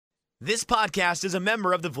This podcast is a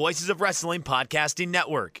member of the Voices of Wrestling Podcasting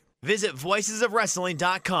Network. Visit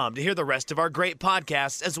voicesofwrestling.com to hear the rest of our great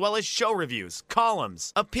podcasts, as well as show reviews,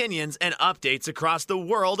 columns, opinions, and updates across the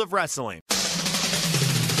world of wrestling.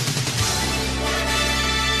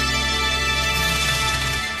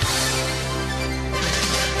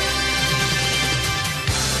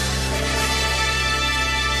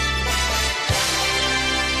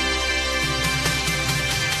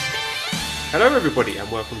 Hello everybody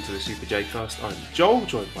and welcome to the Super J Cast. I'm Joel,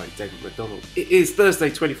 joined by David McDonald. It is Thursday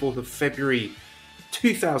 24th of February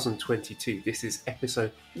 2022. This is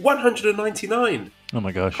episode 199. Oh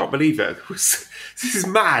my gosh. I can't believe it. This is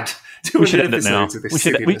mad. We should end it now. Of this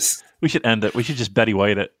we should end it. We should just Betty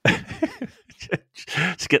White it.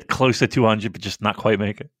 Just get close to 200 but just not quite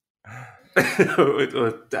make it.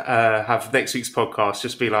 Have next week's podcast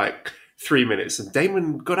just be like 3 minutes and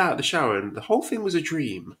Damon got out of the shower and the whole thing was a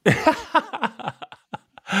dream.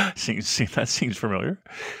 That seems familiar.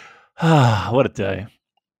 What a day.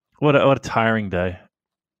 What a tiring day.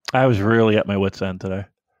 I was really at my wit's end today.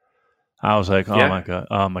 I was like,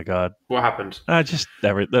 oh my god. What happened? Just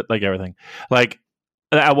everything. Like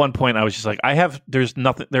at one point I was just like, there's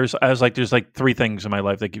three things in my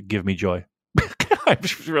life that give me joy. I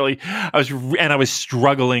was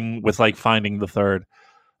struggling with like finding the third.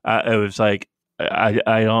 It was like I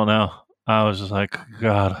don't know. I was just like,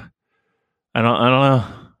 God, I don't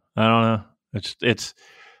know.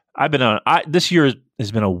 This year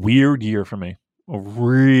has been a weird year for me, a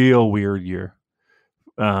real weird year.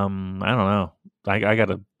 I don't know. I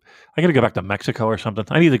gotta go back to Mexico or something.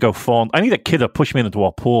 I need to go fall. I need a kid to push me into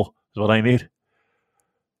a pool. Is what I need.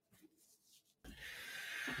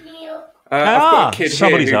 I've got a kid.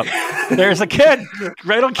 Somebody's up. There's a kid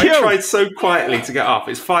right on cue. I tried so quietly to get up.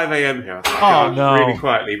 It's 5 a.m. here. No! Really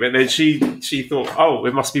quietly, but then she thought, oh,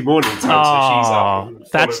 it must be morning time,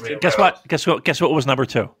 so she's up. Guess what was number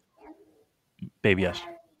 2? Baby Esther.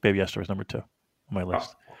 Baby Esther was number 2 on my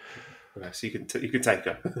list. So you can take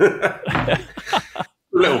her a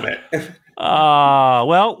little bit.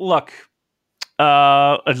 Well, look.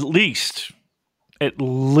 At least.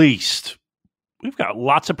 We've got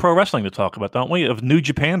lots of pro wrestling to talk about, don't we? Of New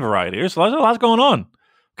Japan variety. There's a lot going on.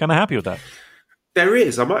 Kind of happy with that. There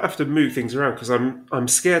is. I might have to move things around because I'm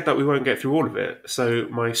scared that we won't get through all of it. So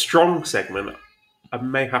my strong segment, I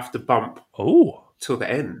may have to bump till the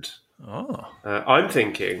end. Oh, I'm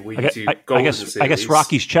thinking we do Golden Series. I guess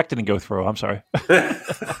Rocky's check didn't go through. I'm sorry.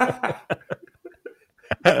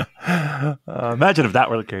 Imagine if that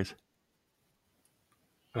were the case.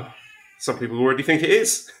 Some people already think it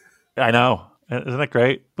is. I know. Isn't that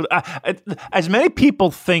great? But as many people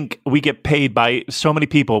think we get paid by so many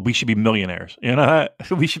people, we should be millionaires. You know,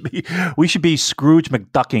 we should be Scrooge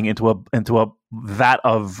McDucking into a vat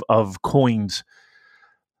of coins.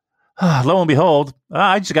 Lo and behold,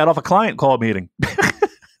 I just got off a client call meeting. I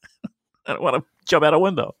don't want to jump out a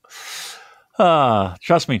window.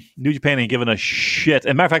 Trust me, New Japan ain't giving a shit.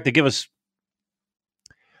 As a matter of fact, they give us.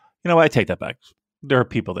 You know what? I take that back. There are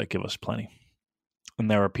people that give us plenty, and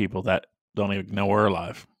there are people that don't even know we're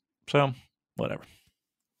alive. So, whatever.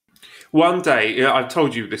 One day, I've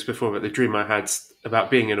told you this before, but the dream I had about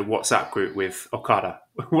being in a WhatsApp group with Okada.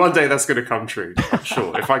 One day that's going to come true, I'm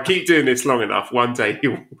sure. If I keep doing this long enough, one day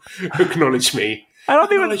he'll acknowledge me. What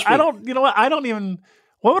would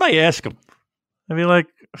I ask him? I'd be like,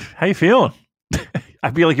 how you feeling?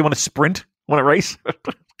 I'd be like, you want to sprint? Want to race?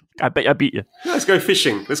 I bet I beat you. Let's go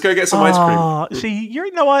fishing. Let's go get some ice cream. See,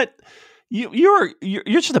 you know what? You're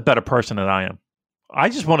just a better person than I am. I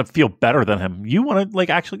just want to feel better than him. You want to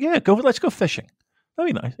let's go fishing.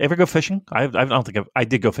 That'd be nice. Ever go fishing? I don't think I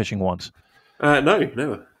did go fishing once. No,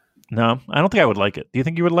 never. No, I don't think I would like it. Do you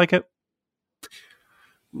think you would like it?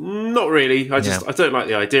 Not really. I don't like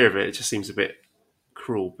the idea of it. It just seems a bit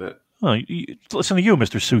cruel. But listen to you,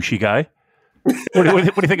 Mr. Sushi guy. What do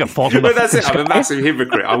you think of falls? But that's it. I'm a massive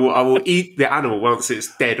hypocrite. I will eat the animal once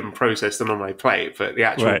it's dead and processed and on my plate. But the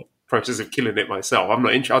actual process of killing it myself, I'm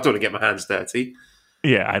not interested. I don't want to get my hands dirty.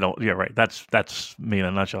 Yeah, I don't. Yeah, right. That's me in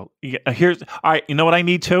a nutshell. Yeah, all right. You know what I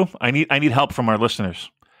need too? I need help from our listeners.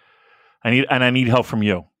 I need help from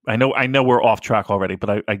you. I know we're off track already,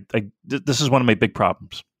 but this is one of my big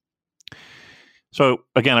problems. So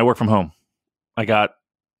again, I work from home. I got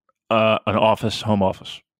an home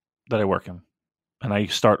office that I work in, and I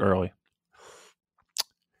start early.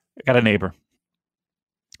 I got a neighbor,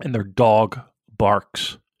 and their dog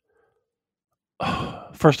barks.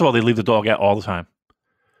 First of all, they leave the dog out all the time.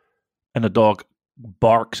 And the dog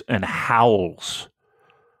barks and howls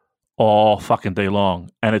all fucking day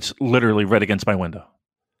long. And it's literally right against my window.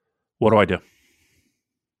 What do I do?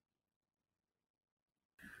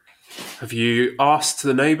 Have you asked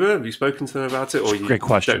the neighbour? Have you spoken to them about it, or you Great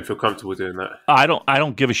question. don't feel comfortable doing that? I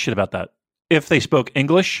don't give a shit about that. If they spoke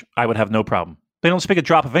English, I would have no problem. They don't speak a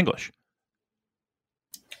drop of English.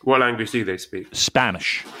 What language do they speak?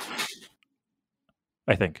 Spanish,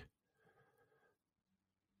 I think.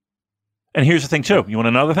 And here's the thing, too. You want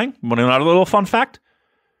another thing? You want another little fun fact?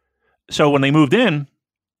 So when they moved in,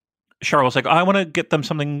 Charlotte was like, I want to get them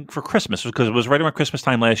something for Christmas because it was right around Christmas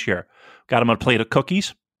time last year. Got them a plate of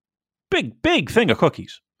cookies. Big thing of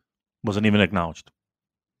cookies. Wasn't even acknowledged.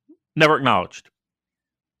 Never acknowledged.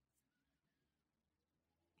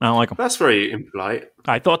 I don't like them. That's very impolite.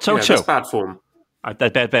 I thought so, too. That's bad form.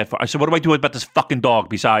 Bad form. I said, what do I do about this fucking dog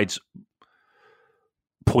besides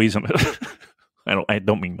poison it? I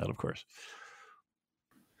don't mean that, of course.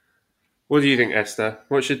 What do you think, Esther?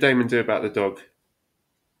 What should Damon do about the dog?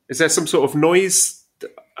 Is there some sort of noise?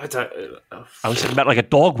 I was thinking about like a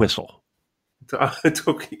dog whistle. And I'll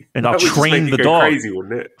That would just train make the you go dog. crazy,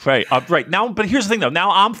 wouldn't it? Right. Now, but here's the thing, though.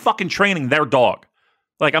 Now I'm fucking training their dog.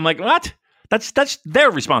 Like, I'm like, what? That's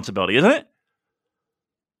their responsibility, isn't it?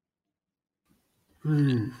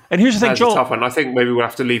 And here's the thing, That's Joel. a tough one. I think maybe we'll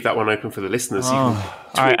have to leave that one open for the listeners. All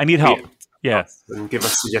right, I need help. Yeah, and give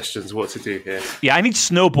us suggestions what to do here. Yeah, I need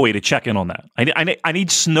Snowboy to check in on that. I need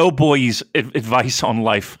Snowboy's advice on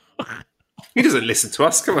life. He doesn't listen to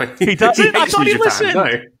us. Come on, He doesn't? I thought he listened.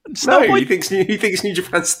 No, Snowboy- he thinks New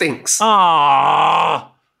Japan stinks.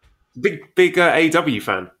 Ah, Big AW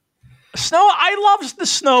fan. I love the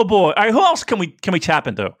Snowboy. All right, who else can we tap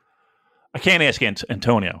into? I can't ask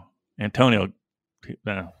Antonio. Antonio.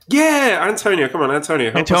 No. Yeah, Antonio. Come on,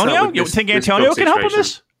 Antonio. Help us out Antonio? with You this- think this Antonio dog can help with situation.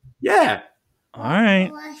 this? Yeah. All right.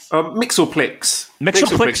 Mixelplix.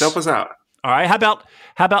 Mixelplix. Help us out. All right. How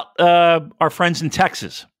about our friends in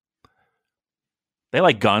Texas? They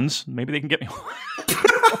like guns. Maybe they can get me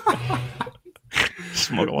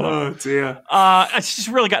smoke one up. Oh dear. It's just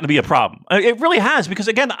really gotten to be a problem. It really has because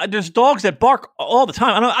again, there's dogs that bark all the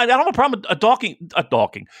time. I don't have a problem with a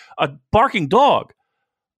barking dog.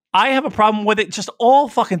 I have a problem with it just all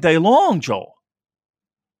fucking day long, Joel.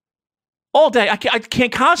 All day, I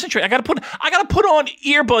can't concentrate. I gotta put on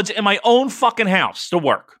earbuds in my own fucking house to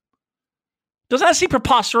work. Doesn't that seem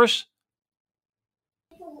preposterous?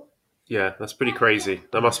 Yeah, that's pretty crazy.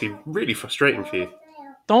 That must be really frustrating for you.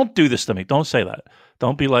 Don't do this to me. Don't say that.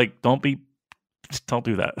 Don't do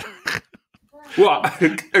that. What?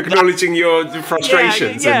 Acknowledging your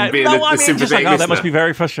frustrations and being a sympathetic that must listener. be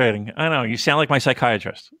very frustrating. I know. You sound like my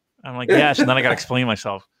psychiatrist. I'm like, yes, and then I got to explain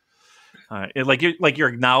myself. You're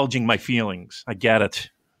acknowledging my feelings. I get it.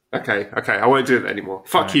 Okay. I won't do it anymore.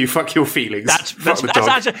 Fuck you. Fuck your feelings. That's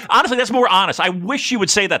honestly, that's more honest. I wish you would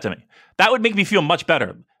say that to me. That would make me feel much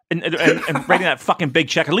better. And writing that fucking big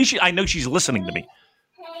check. At least I know she's listening to me.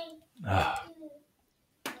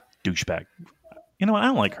 Douchebag. You know what? I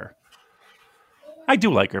don't like her. I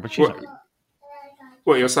do like her, but she's...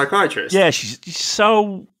 What, you're a psychiatrist? Yeah, she's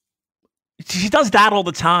so... She does that all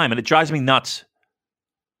the time, and it drives me nuts.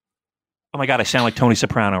 Oh my God, I sound like Tony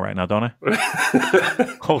Soprano right now, don't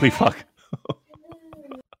I? Holy fuck.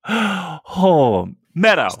 Oh,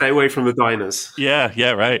 Meadow. Stay away from the diners.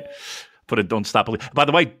 Yeah, right. But it don't stop. By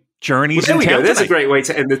the way, Journey's Well, there in we town go. There's tonight. a great way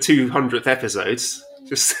to end the 200th episodes.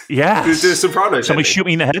 Just Yeah. do the Sopranos. Somebody ending. shoot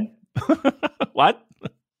me in the head? What?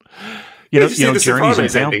 Just see the Journey's in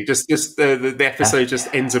Sopranos town. ending. Just the episode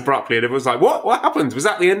just ends abruptly, and everyone's like, "What? What happened? Was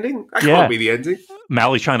that the ending? That Yeah. can't be the ending."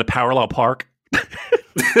 Mally's trying to parallel park.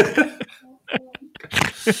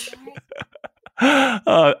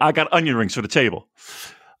 I got onion rings for the table.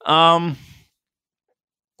 I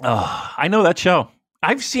know that show.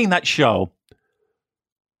 I've seen that show.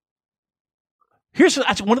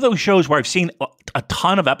 That's one of those shows where I've seen a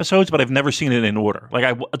ton of episodes, but I've never seen it in order. Like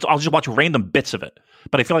I'll just watch random bits of it,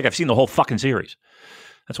 but I feel like I've seen the whole fucking series.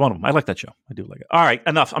 That's one of them. I like that show. I do like it. All right,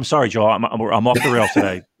 enough. I'm sorry, Joel. I'm off the rails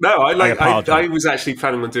today. No, apologize. I was actually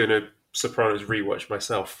planning on doing a Sopranos rewatch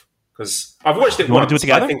myself because I've watched it You wanna once. do it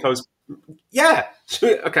together? I think I was. Yeah.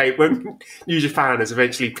 Okay. When New Japan has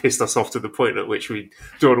eventually pissed us off to the point at which we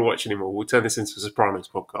don't want to watch anymore, we'll turn this into a Sopranos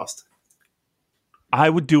podcast. I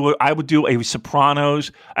would do a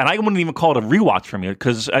Sopranos, and I wouldn't even call it a rewatch from you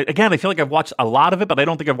because again, I feel like I've watched a lot of it, but I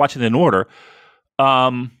don't think I've watched it in order.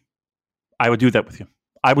 I would do that with you.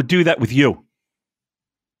 I would do that with you.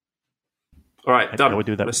 All right, done. I would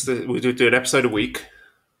do that. We'll do an episode a week,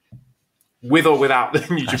 with or without the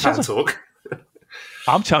New Japan talk.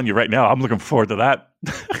 I'm telling you right now, I'm looking forward to that.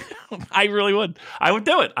 I really would. I would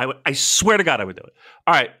do it. I swear to God, I would do it.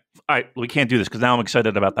 All right. We can't do this because now I'm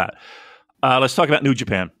excited about that. Let's talk about New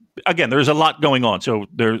Japan. Again, there's a lot going on, so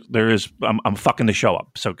there is. I'm fucking the show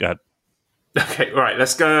up. So go ahead. Okay, all right,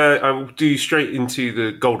 let's go. I'll do straight into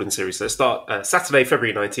the Golden Series. Let's start Saturday,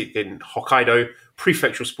 February 19th in Hokkaido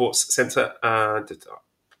Prefectural Sports Center.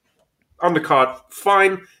 Undercard,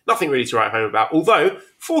 fine. Nothing really to write home about. Although,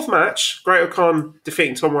 fourth match, Great-O-Khan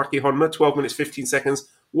defeating Tomoaki Honma, 12 minutes, 15 seconds.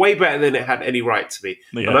 Way better than it had any right to be.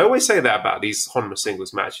 Yeah. And I always say that about these Honma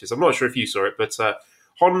singles matches. I'm not sure if you saw it, but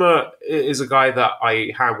Honma is a guy that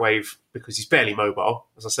I hand wave because he's barely mobile.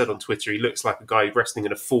 As I said on Twitter, he looks like a guy wrestling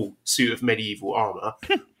in a full suit of medieval armor.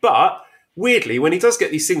 But weirdly, when he does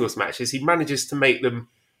get these singles matches, he manages to make them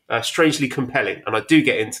strangely compelling. And I do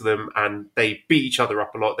get into them, and they beat each other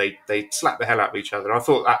up a lot. They slap the hell out of each other. I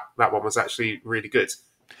thought that one was actually really good.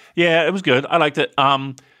 Yeah, it was good. I liked it.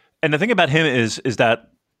 And the thing about him is that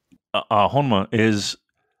Honma is,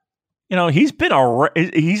 he's been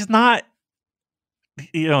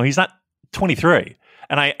he's not 23,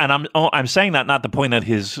 and I'm saying that not to point at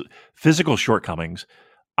his physical shortcomings.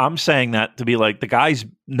 I'm saying that to be like the guy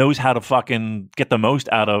knows how to fucking get the most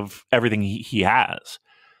out of everything he has.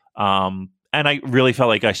 And I really felt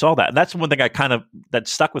like I saw that. And that's one thing that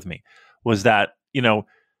stuck with me was that,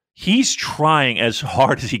 he's trying as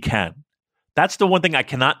hard as he can. That's the one thing I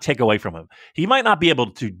cannot take away from him. He might not be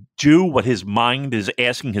able to do what his mind is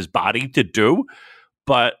asking his body to do,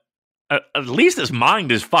 but at least his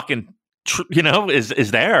mind is fucking,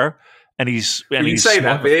 is there. And he's. And you say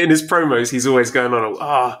that, but in his promos, he's always going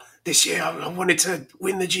on, this year I wanted to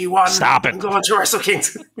win the G1. Stop it. And go on to Wrestle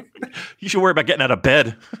Kingdom. You should worry about getting out of bed.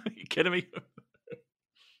 Are you kidding me?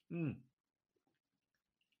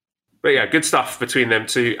 But yeah, good stuff between them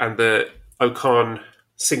two, and the O-Khan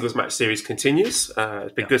singles match series continues.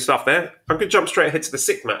 It's been good stuff there. I'm going to jump straight ahead to the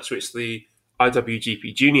sixth match, which is the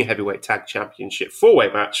IWGP Junior Heavyweight Tag Championship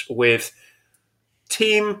four-way match with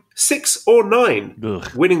Team 6 or 9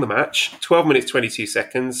 winning the match. 12 minutes, 22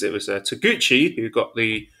 seconds. It was Taguchi who got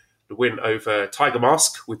the win over Tiger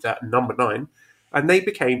Mask with that number 9. And they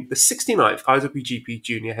became the 69th IWGP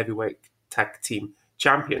Junior Heavyweight Tag Team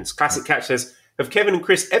Champions. Classic Catch says, have Kevin and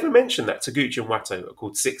Chris ever mentioned that Taguchi and Wato are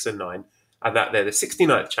called 6 and 9? And that they're the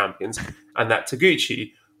 69th champions, and that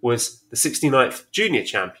Taguchi was the 69th junior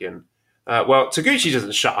champion. Well, Taguchi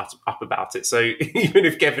doesn't shut up about it, so even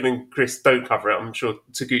if Kevin and Chris don't cover it, I'm sure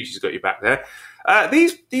Taguchi's got you back there.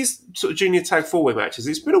 These sort of junior tag four-way matches,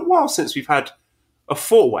 it's been a while since we've had a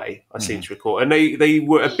four-way, I seem to recall, and they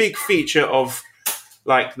were a big feature of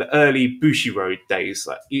like the early Bushiroad days.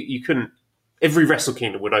 Like you couldn't, every Wrestle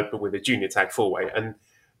Kingdom would open with a junior tag four-way, and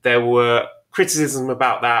there were criticism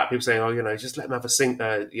about that. People saying, just let them have a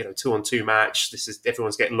 2-on-2 match.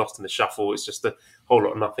 Everyone's getting lost in the shuffle. It's just a whole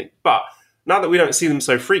lot of nothing. But now that we don't see them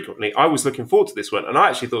so frequently, I was looking forward to this one, and I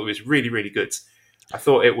actually thought it was really, really good. I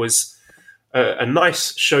thought it was a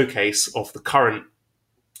nice showcase of the current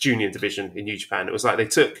junior division in New Japan. It was like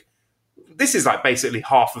this is like basically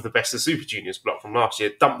half of the Best of Super Juniors block from last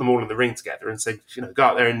year, dumped them all in the ring together and said, go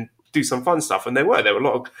out there and do some fun stuff. And there were a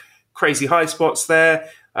lot of crazy high spots there.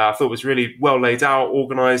 I thought it was really well laid out,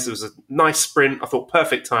 organised. It was a nice sprint. I thought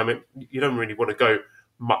perfect timing. You don't really want to go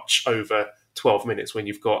much over 12 minutes when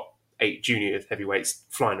you've got 8 junior heavyweights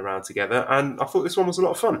flying around together. And I thought this one was a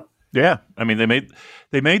lot of fun. Yeah, I mean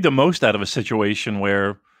they made the most out of a situation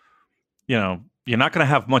where you're not going to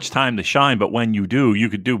have much time to shine, but when you do, you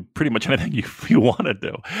could do pretty much anything you want to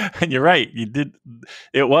do. And you're right, you did.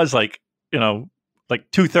 It was like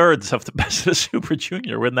 2/3 of the Best of Super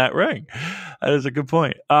Junior were in that ring. That is a good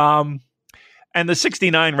point. And the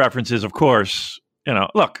 69 references, of course,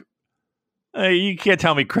 look, you can't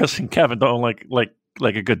tell me Chris and Kevin don't like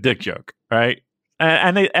a good dick joke, right?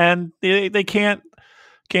 And they can't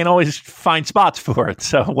always find spots for it.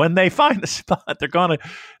 So when they find a spot, they're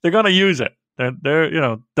gonna use it. They're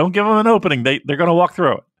don't give them an opening. They're gonna walk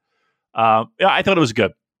through it. I thought it was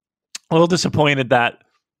good. A little disappointed that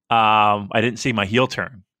I didn't see my heel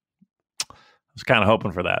turn. I was kind of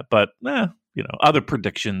hoping for that, but other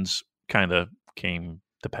predictions kind of came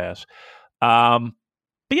to pass. But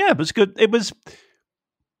yeah, it was good. It was.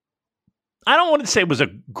 I don't want to say it was a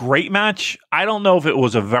great match. I don't know if it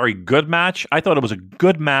was a very good match. I thought it was a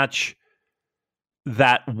good match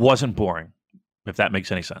that wasn't boring, if that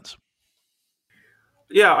makes any sense.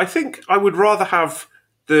 Yeah, I think I would rather have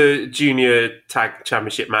the junior tag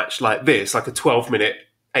championship match like this, like a 12-minute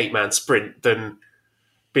 8-man sprint, than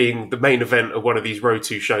being the main event of one of these Road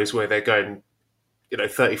 2 shows where they're going,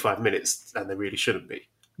 35 minutes and they really shouldn't be.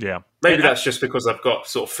 Yeah. Maybe that's just because I've got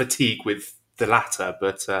sort of fatigue with the latter,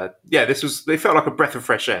 but they felt like a breath of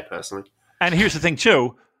fresh air, personally. And here's the thing,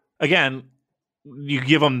 too. Again, you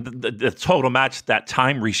give them the total match, that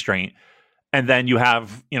time restraint, and then you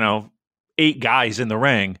have, 8 guys in the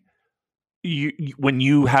ring. when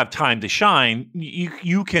you have time to shine,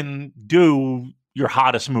 you can do your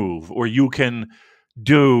hottest move, or you can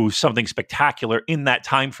do something spectacular in that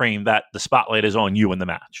time frame that the spotlight is on you in the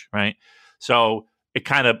match, right? So it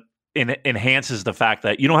kind of enhances the fact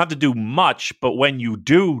that you don't have to do much, but when you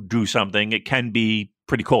do something, it can be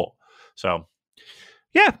pretty cool. So,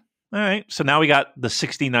 yeah. All right. So now we got the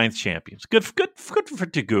 69th champions. Good for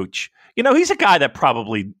Taguchi. He's a guy that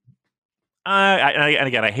probably, and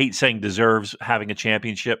again, I hate saying deserves having a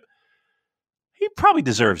championship. He probably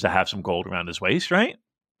deserves to have some gold around his waist, right?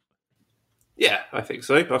 Yeah, I think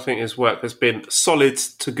so. I think his work has been solid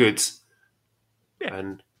to good. Yeah.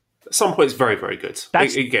 And at some points, very, very good.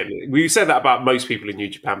 Again, we said that about most people in New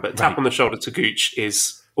Japan, but tap on the shoulder Taguchi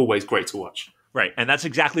is always great to watch. Right, and that's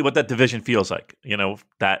exactly what that division feels like.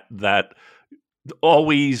 That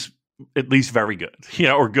always at least very good,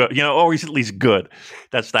 or good, always at least good.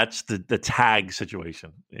 That's the tag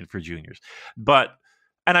situation for juniors. But,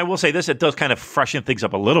 and I will say this, it does kind of freshen things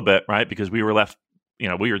up a little bit, right? Because we were left,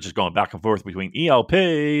 we were just going back and forth between ELP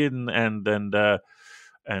and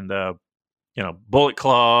Bullet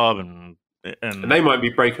Club and they might be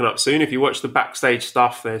breaking up soon. If you watch the backstage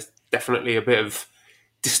stuff, there's definitely a bit of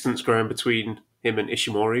distance growing between him and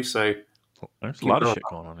Ishimori. So there's a lot of shit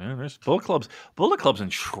going on. Yeah, there's Bullet Club's in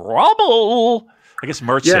trouble. I guess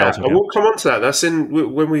merch sales. Yeah, we'll come on to that. That's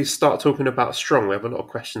when we start talking about Strong. We have a lot of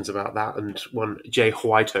questions about that and one Jay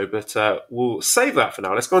Huaito, but we'll save that for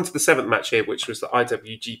now. Let's go on to the 7th match here, which was the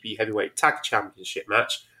IWGP Heavyweight Tag Championship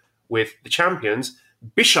match with the champions,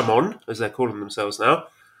 Bishamon, as they're calling themselves now,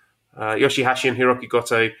 Yoshihashi and Hiroki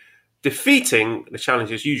Goto, defeating the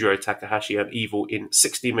challengers Yujiro Takahashi and Evil in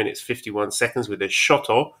 60 minutes 51 seconds with a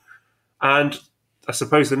Shoto. And I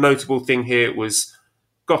suppose the notable thing here was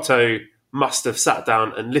Goto must have sat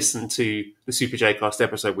down and listened to the Super J-Cast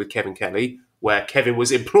episode with Kevin Kelly, where Kevin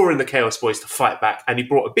was imploring the Chaos Boys to fight back, and he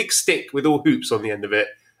brought a big stick with all hoops on the end of it,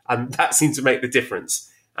 and that seemed to make the difference.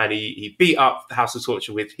 And he beat up the House of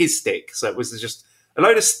Torture with his stick, so it was just a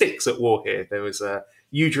load of sticks at war here. There was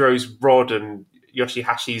Yujiro's rod and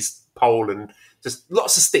Yoshihashi's pole, and just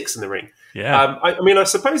lots of sticks in the ring. Yeah. I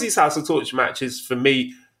suppose these House of Torture matches, for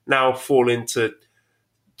me, now fall into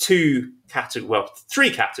three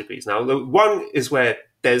categories now. One is where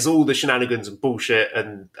there's all the shenanigans and bullshit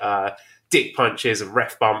and dick punches and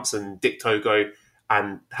ref bumps and dick togo,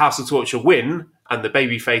 and House of Torture win, and the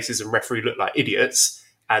baby faces and referee look like idiots,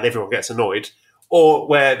 and everyone gets annoyed. Or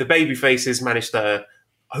where the baby faces manage to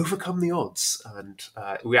overcome the odds, and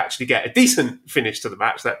we actually get a decent finish to the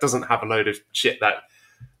match that doesn't have a load of shit that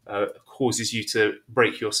causes you to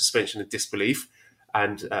break your suspension of disbelief.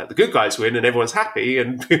 And the good guys win, and everyone's happy,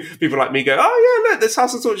 and people like me go, "Oh yeah, look, this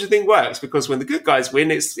House of Torture thing works," because when the good guys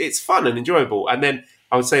win, it's fun and enjoyable. And then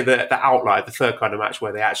I would say the outlier, the third kind of match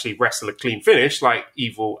where they actually wrestle a clean finish, like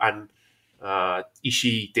Evil and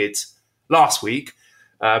Ishii did last week.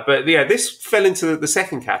 But yeah, this fell into the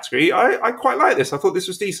second category. I quite like this. I thought this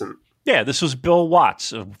was decent. Yeah, this was Bill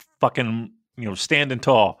Watts, fucking standing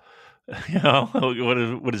tall,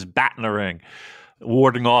 with his bat in the ring,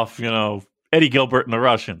 warding off Eddie Gilbert and the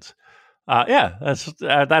Russians.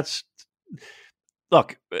 That's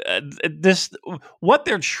look. This what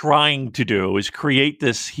they're trying to do is create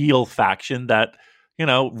this heel faction that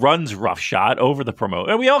runs roughshod over the promote,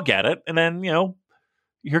 and we all get it. And then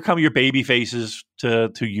here come your baby faces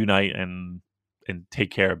to unite and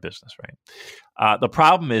take care of business, right? The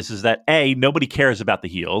problem is that A, nobody cares about the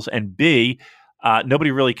heels, and B,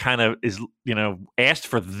 nobody really kind of is asked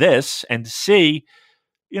for this, and C,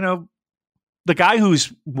 the guy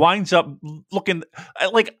who's winds up looking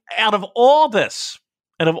like out of all this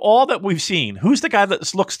and of all that we've seen, who's the guy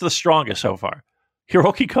that looks the strongest so far?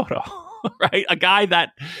 Hiroki Goto, right? A guy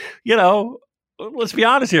that, let's be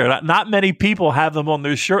honest here, not many people have them on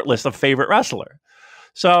their short list of favorite wrestler.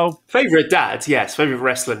 So favorite dad, yes. Favorite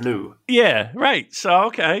wrestler, new. Yeah, right. So,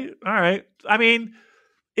 okay. All right. I mean,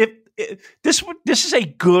 if this is a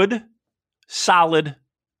good, solid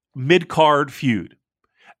mid-card feud.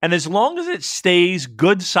 And as long as it stays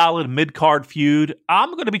good, solid mid-card feud, I'm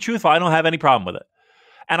going to be truthful. I don't have any problem with it.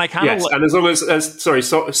 And I kind of and as long as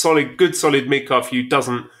solid mid-card feud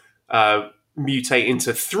doesn't mutate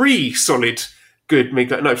into 3 solid good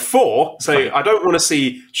mid-card, no, 4. So right. I don't want to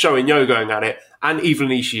see Sho and Yo going at it, and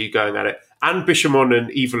Evil and Ishii going at it, and Bishamon and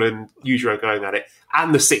Evil and Yujiro going at it,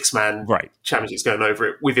 and the 6-man championships going over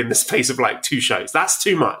it within the space of like 2 shows. That's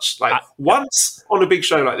too much. Like once on a big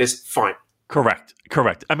show like this, fine. Correct.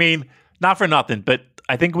 I mean, not for nothing, but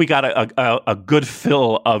I think we got a good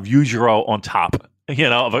fill of Yujiro on top,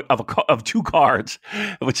 of 2 cards,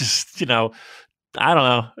 which is, I don't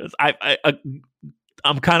know.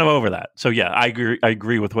 I'm kind of over that. So yeah, I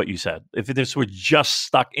agree with what you said. If this were just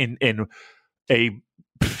stuck in a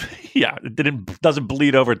it doesn't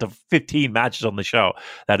bleed over to 15 matches on the show,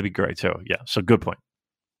 that'd be great too. Yeah, so good point.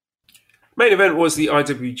 Main event was the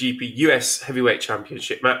IWGP US Heavyweight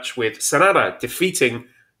Championship match with Sanada defeating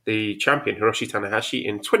the champion Hiroshi Tanahashi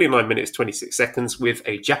in 29 minutes 26 seconds with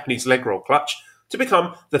a Japanese leg roll clutch to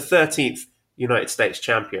become the 13th United States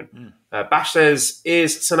champion. Bash says,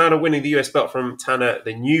 is Sanada winning the US belt from Tana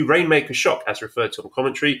the new Rainmaker shock, as referred to on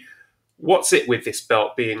commentary? What's it with this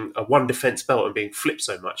belt being a one defense belt and being flipped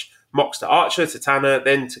so much? Mox to Archer, to Tana,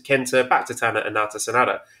 then to Kenta, back to Tana, and now to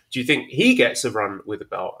Sanada. Do you think he gets a run with the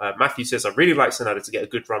belt? Matthew says, I really like Sanada to get a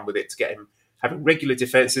good run with it, to get him having regular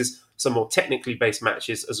defenses, some more technically based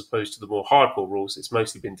matches, as opposed to the more hardcore rules it's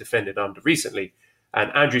mostly been defended under recently. And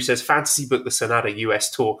Andrew says, fantasy book the Sanada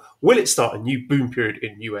US tour. Will it start a new boom period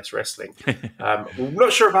in US wrestling? I'm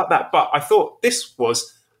not sure about that, but I thought this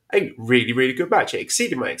was a really, really good match. It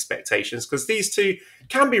exceeded my expectations because these two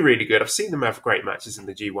can be really good. I've seen them have great matches in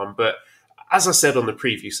the G1, but as I said on the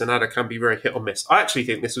preview, Sanada can be very hit or miss. I actually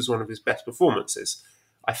think this was one of his best performances.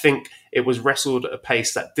 I think it was wrestled at a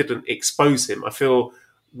pace that didn't expose him. I feel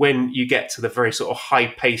when you get to the very sort of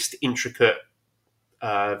high-paced, intricate,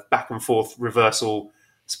 back and forth reversal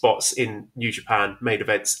spots in New Japan main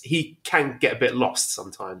events, he can get a bit lost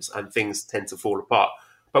sometimes and things tend to fall apart.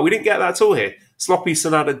 But we didn't get that at all here. Sloppy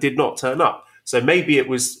Sanada did not turn up. So maybe it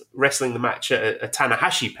was wrestling the match at a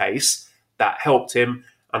Tanahashi pace that helped him.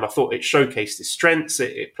 And I thought it showcased his strengths.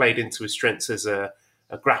 It played into his strengths as a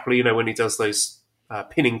grappler. You know, when he does those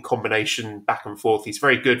pinning combination back and forth, he's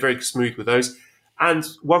very good, very smooth with those. And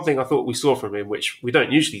one thing I thought we saw from him, which we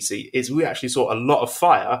don't usually see, is we actually saw a lot of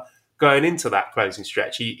fire going into that closing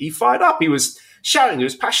stretch. He fired up. He was shouting. He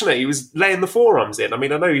was passionate. He was laying the forearms in. I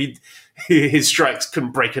mean, I know his strikes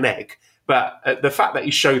couldn't break an egg, but the fact that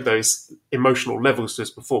he showed those emotional levels to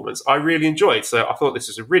his performance, I really enjoyed. So I thought this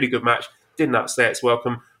was a really good match. Didn't outstay its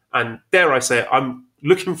welcome. And dare I say, I'm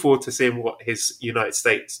looking forward to seeing what his United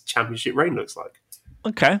States Championship reign looks like.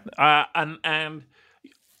 Okay. And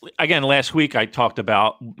again, last week I talked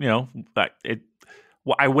about, that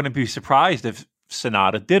I wouldn't be surprised if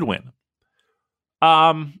Sanada did win.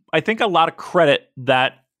 I think a lot of credit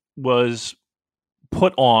that was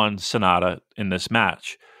put on Sanada in this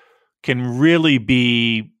match can really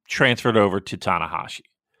be transferred over to Tanahashi,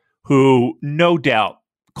 who no doubt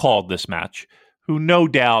called this match, who no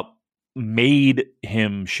doubt made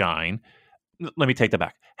him shine. Let me take that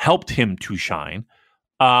back. Helped him to shine.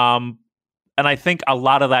 And I think a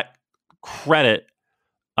lot of that credit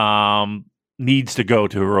needs to go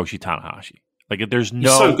to Hiroshi Tanahashi. Like, there's no...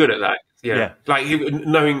 He's so good at that. Yeah. Like,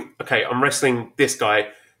 knowing, okay, I'm wrestling this guy.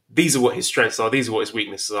 These are what his strengths are. These are what his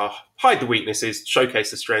weaknesses are. Hide the weaknesses,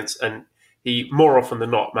 showcase the strengths, and he, more often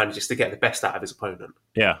than not, manages to get the best out of his opponent.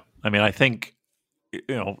 Yeah. I mean, I think,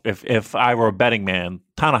 if I were a betting man,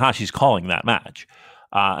 Tanahashi's calling that match.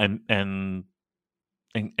 And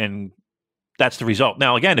that's the result.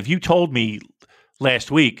 Now, again, if you told me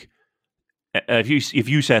last week, if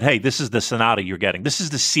you said, hey, this is the Sanada you're getting, this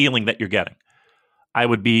is the ceiling that you're getting, I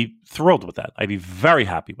would be thrilled with that. I'd be very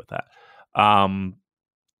happy with that.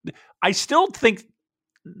 I still think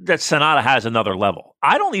that Sanada has another level.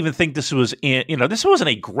 I don't even think this was this wasn't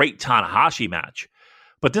a great Tanahashi match,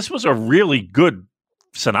 but this was a really good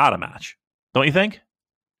Sanada match. Don't you think?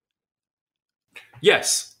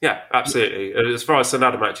 Yes. Yeah, absolutely. As far as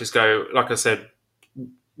Sanada matches go, like I said,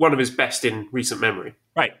 one of his best in recent memory.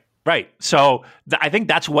 Right. So I think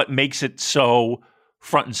that's what makes it so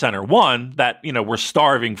front and center. One, that, we're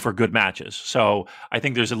starving for good matches. So I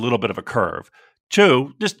think there's a little bit of a curve.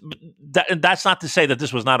 Two, that's not to say that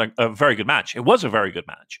this was not a very good match. It was a very good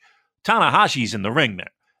match. Tanahashi's in the ring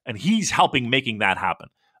there, and he's helping making that happen.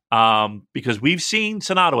 Because we've seen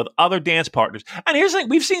Sanada with other dance partners. And here's the thing,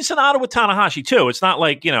 we've seen Sanada with Tanahashi too. It's not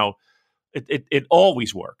like, it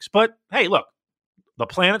always works. But hey, look, the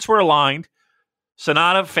planets were aligned.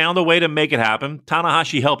 Sanada found a way to make it happen.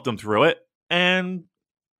 Tanahashi helped him through it. And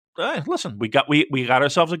listen, we got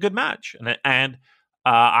ourselves a good match. And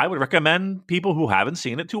I would recommend people who haven't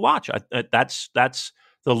seen it to watch. That's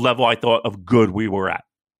the level I thought of good we were at.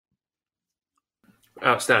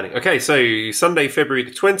 Outstanding. Okay, so Sunday, February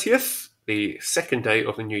the 20th, the second day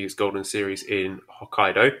of the New Year's Golden Series in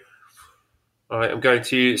Hokkaido. I am going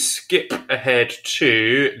to skip ahead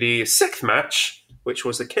to the sixth match, which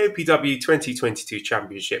was the KOPW 2022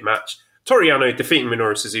 Championship match. Toru Yano defeating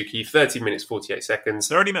Minoru Suzuki, 30 minutes, 48 seconds.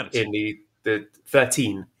 30 minutes. In the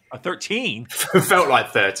 13. 13? Felt like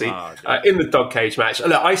 30. In the dog cage match.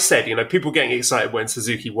 Look, I said, people getting excited when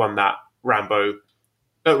Suzuki won that Rambo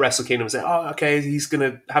at Wrestle Kingdom and say, oh, okay, he's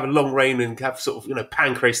going to have a long reign and have sort of,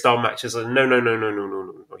 Pancrase style matches. And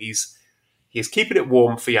no. He's keeping it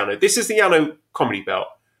warm for Yano. This is the Yano comedy belt.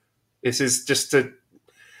 This is just to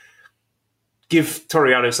give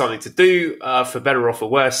Toru Yano something to do, for better or for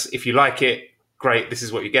worse. If you like it, great. This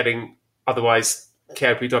is what you're getting. Otherwise,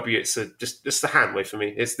 KOPW, it's just a handwave for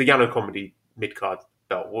me. It's the Yano comedy mid-card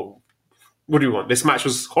belt. What do you want? This match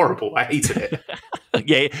was horrible. I hated it.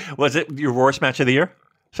 Yeah. Was it your worst match of the year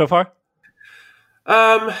so far?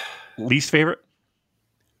 Least favorite?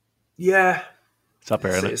 Yeah. It's up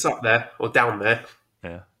there, isn't it? It's up there or down there.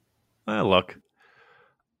 Yeah. Look.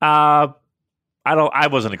 I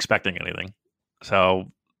wasn't expecting anything.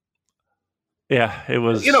 So yeah, it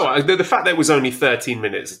was. You know what? The fact that it was only 13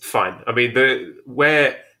 minutes, fine. I mean,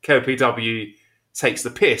 where KOPW takes the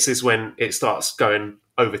piss is when it starts going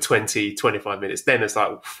over 20, 25 minutes. Then it's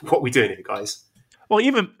like, what are we doing here, guys? Well,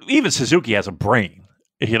 even Suzuki has a brain.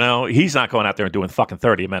 He's not going out there and doing fucking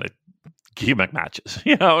 30-minute gimmick matches.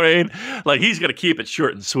 You know what I mean? Like, he's going to keep it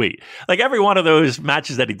short and sweet. Like, every one of those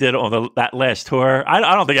matches that he did on that last tour, I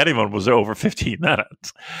don't think anyone was over 15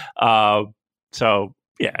 minutes. So,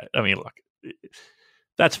 yeah, I mean, look,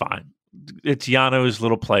 that's fine. It's Yano's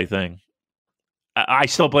little play thing. I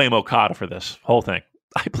still blame Okada for this whole thing.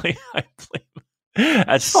 I blame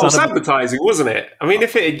false advertising, wasn't it? I mean,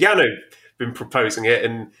 if it had Yano been proposing it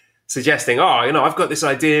and suggesting, I've got this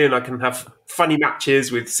idea and I can have funny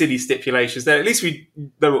matches with silly stipulations, then at least we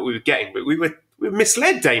know what we were getting. But we were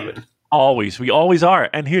misled, Damon. We always are.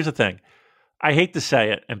 And here's the thing. I hate to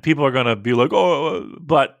say it, and people are going to be like,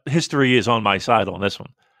 but history is on my side on this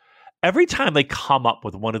one. Every time they come up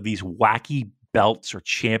with one of these wacky belts or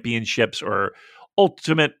championships or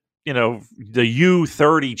ultimate, the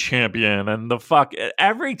U30 champion and the fuck,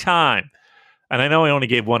 every time, and I know I only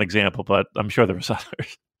gave one example, but I'm sure there was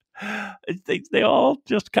others, they all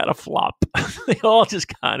just kind of flop. They all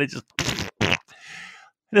just kind of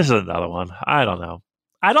this is another one. I don't know.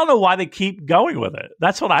 I don't know why they keep going with it.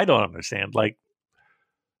 That's what I don't understand. Like,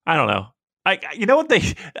 I don't know. You know what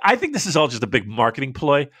I think this is all just a big marketing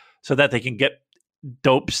ploy so that they can get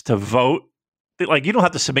dopes to vote. Like, you don't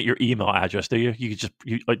have to submit your email address, do you? You just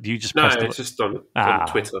no, press it's just on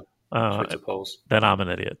Twitter. Twitter polls. Then I'm an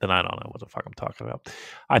idiot. Then I don't know what the fuck I'm talking about.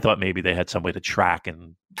 I thought maybe they had some way to track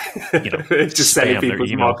and just save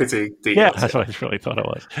people's marketing details. Yeah, that's what I really thought it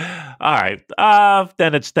was. All right,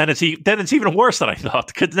 then it's even worse than I thought,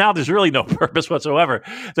 because now there's really no purpose whatsoever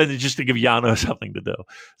than just to give Yano something to do.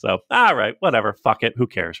 So all right, whatever, fuck it. Who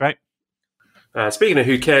cares, right? Speaking of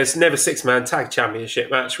who cares, Never Six-Man Tag Championship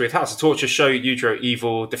match with House of Torture, Sho, Yujiro,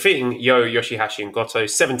 Evil defeating Yo, Yoshihashi, and Goto.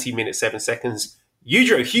 17 minutes 7 seconds.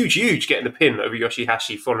 Yujiro, huge, getting the pin over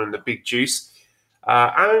Yoshihashi following the big juice.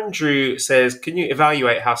 Andrew says, can you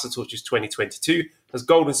evaluate House of Torture's 2022? Has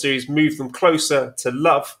Golden Series moved them closer to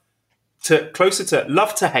love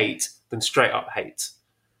to hate than straight up hate?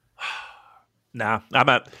 Nah, I'm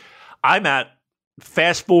at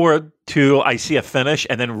fast forward to I see a finish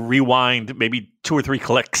and then rewind maybe 2 or 3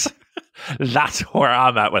 clicks. That's where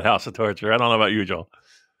I'm at with House of Torture. I don't know about you, Joel.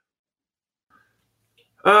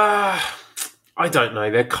 I don't know.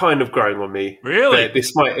 They're kind of growing on me. Really?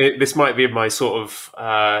 This might be my sort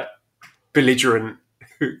of belligerent,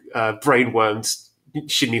 brainwormed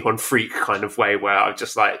Shin Nihon freak kind of way, where I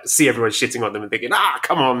just like see everyone shitting on them and thinking,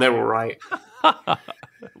 come on, they're all right.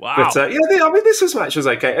 Wow. But this match was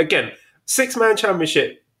okay. Again, 6-man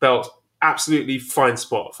championship belt, absolutely fine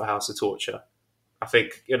spot for House of Torture. I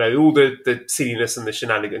think, all the silliness and the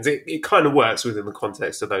shenanigans, it kind of works within the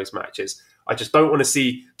context of those matches. I just don't want to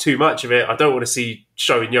see too much of it. I don't want to see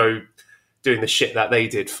Sho and Yo doing the shit that they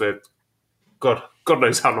did for God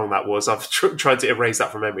knows how long that was. I've tried to erase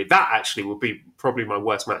that from memory. That actually would be probably my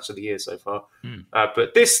worst match of the year so far.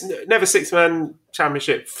 But this Never Six-Man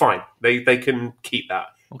Championship, fine. They can keep that.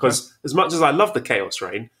 Because as much as I love the Chaos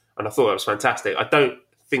Reign, and I thought that was fantastic, I don't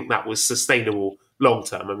think that was sustainable long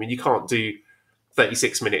term. I mean, you can't do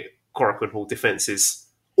 36-minute Korakuen Hall defenses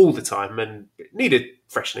all the time, and it needed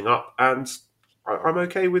freshening up, and I'm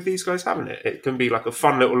okay with these guys having it. It can be like a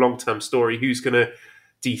fun little long-term story. Who's going to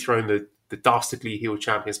dethrone the dastardly heel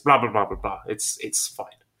champions, blah, blah, blah, blah, blah. It's fine.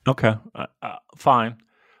 Okay, fine.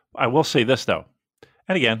 I will say this, though.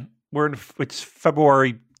 And again, it's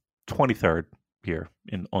February 23rd here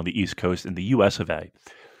on the East Coast in the US of A.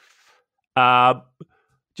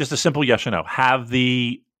 Just a simple yes or no. Have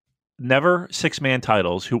the Never Six-Man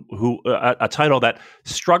titles, who a title that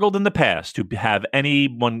struggled in the past to have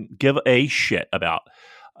anyone give a shit about,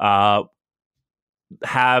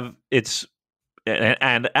 have its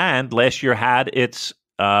and last year had its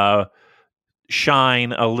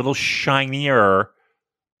shine a little shinier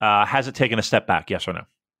Has it taken a step back? Yes or no?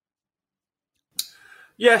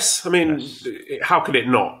 Yes, I mean, Yes. how could it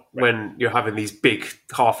not when you're having these big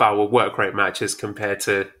half-hour work rate matches compared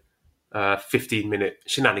to 15-minute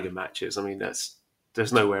shenanigan matches? I mean,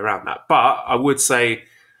 there's no way around that. But I would say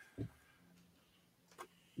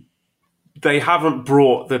they haven't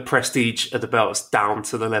brought the prestige of the belts down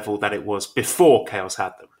to the level that it was before Chaos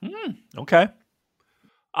had them. Okay.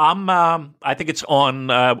 I think it's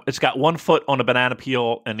on. It's got one foot on a banana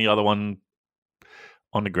peel and the other one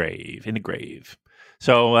on the grave. In the grave.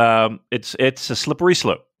 So it's a slippery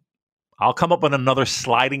slope. I'll come up with another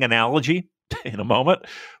sliding analogy in a moment,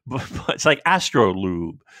 but it's like Astro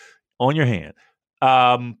Lube on your hand.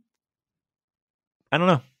 I don't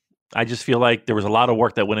know. I just feel like there was a lot of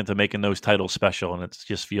work that went into making those titles special, and it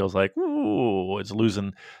just feels like, ooh, it's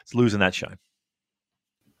losing that shine.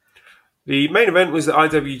 The main event was the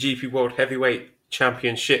IWGP World Heavyweight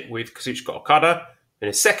Championship with Kazuchika Okada in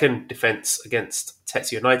his second defense against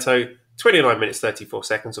Tetsuya Naito. 29 minutes, 34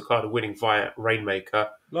 seconds. Okada winning via Rainmaker.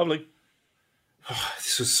 Lovely.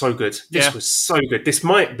 This was so good. This was so good. This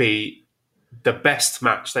might be the best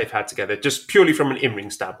match they've had together, just purely from an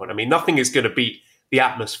in-ring standpoint. I mean, nothing is going to beat the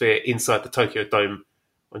atmosphere inside the Tokyo Dome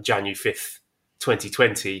on January 5th,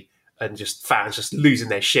 2020, and just fans just losing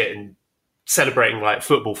their shit and celebrating like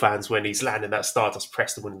football fans when he's landing that Stardust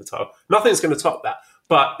press to win the title. Nothing's going to top that.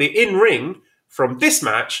 But the in-ring from this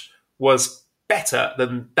match was better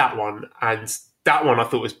than that one, and that one I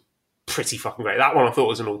thought was pretty fucking great. That one I thought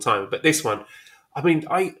was an all-time. But this one, I mean,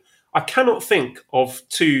 I cannot think of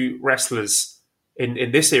two wrestlers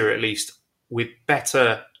in this era at least with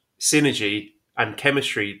better synergy and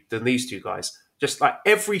chemistry than these two guys. Just like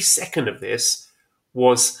every second of this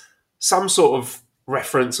was some sort of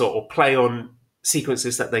reference or play on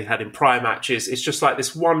sequences that they had in prior matches. It's just like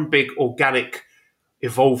this one big organic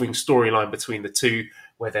evolving storyline between the two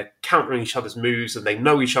where they're countering each other's moves and they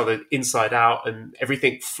know each other inside out and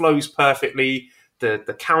everything flows perfectly.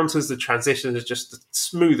 The counters, the transitions are just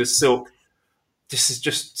smooth as silk. This is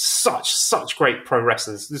just such great pro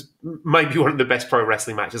wrestling. This is maybe one of the best pro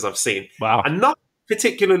wrestling matches I've seen. Wow. And not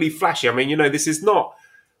particularly flashy. I mean, you know, this is not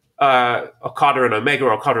Okada and Omega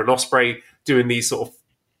or Okada and Ospreay doing these sort of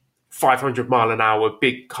 500 mile an hour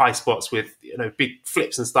big high spots with, you know, big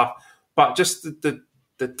flips and stuff. But just the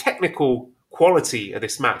technical quality of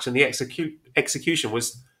this match and the execution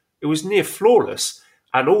was near flawless.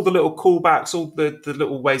 And all the little callbacks, all the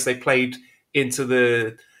little ways they played into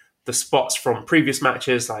the spots from previous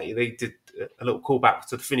matches, like they did a little callback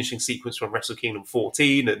to the finishing sequence from Wrestle Kingdom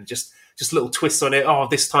 14 and just little twists on it. Oh,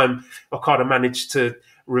 this time Okada managed to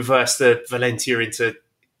reverse the Valentia into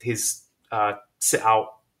his sit-out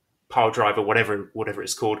power driver, whatever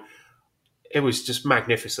it's called. It was just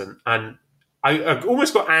magnificent. And I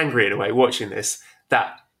almost got angry in a way watching this,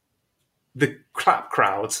 that the clap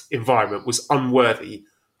crowd's environment was unworthy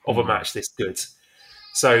of a match this good.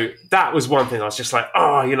 So that was one thing I was just like,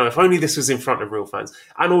 oh, you know, if only this was in front of real fans.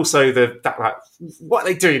 And also that like, what are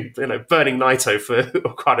they doing? You know, burning Naito for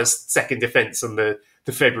Okada's second defense on the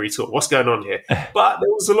February tour. What's going on here? But there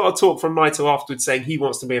was a lot of talk from Naito afterwards saying he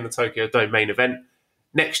wants to be in the Tokyo Dome main event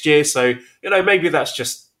next year. So, you know, maybe that's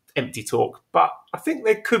just empty talk. But I think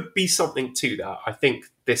there could be something to that. I think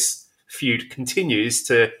this feud continues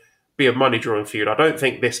to be a money-drawing feud. I don't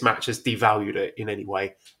think this match has devalued it in any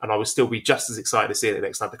way, and I would still be just as excited to see it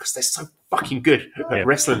next time because they're so fucking good at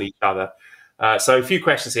wrestling each other. So a few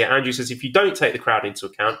questions here. Andrew says, if you don't take the crowd into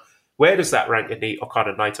account, where does that rank in the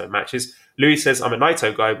Okada-Naito matches? Louis says, I'm a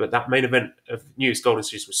Naito guy, but that main event of News Golden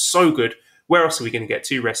Series was so good. Where else are we going to get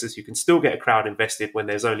two wrestlers who can still get a crowd invested when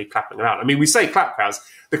there's only clapping around? I mean, we say clap crowds.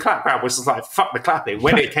 The clap crowd was just like, fuck the clapping.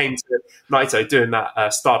 When it came to Naito doing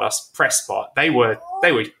that Stardust press spot, they were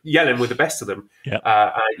yelling with the best of them.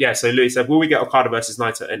 So Louis said, will we get Okada versus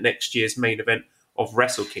Naito at next year's main event of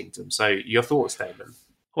Wrestle Kingdom? So your thoughts, Damon?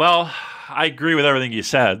 Well, I agree with everything you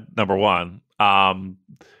said, number one.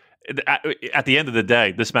 At the end of the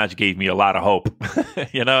day, this match gave me a lot of hope.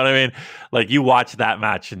 You know what I mean? Like, you watch that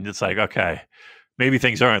match and it's like, okay, maybe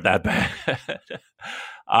things aren't that bad.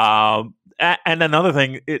 And another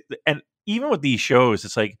thing, and even with these shows,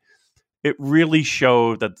 it's like, it really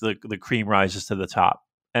showed that the cream rises to the top.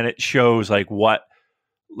 And it shows like what,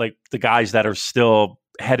 like the guys that are still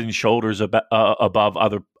head and shoulders above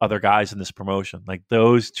other guys in this promotion, like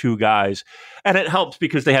those two guys. And it helps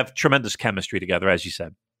because they have tremendous chemistry together, as you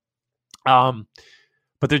said.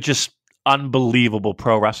 But they're just unbelievable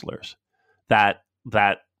pro wrestlers that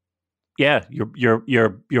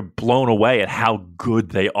you're blown away at how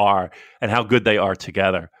good they are and how good they are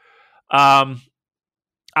together.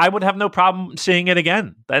 I would have no problem seeing it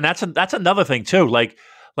again. And that's another thing too. Like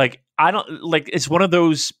Like, I don't like. It's one of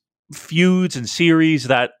those feuds and series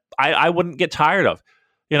that I wouldn't get tired of.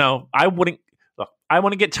 I wouldn't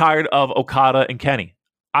get tired of Okada and Kenny.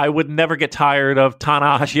 I would never get tired of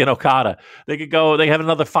Tanahashi and Okada. They have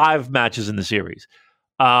another 5 matches in the series.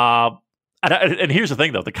 And here's the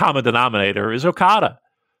thing, though: the common denominator is Okada.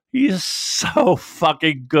 He is so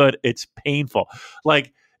fucking good. It's painful.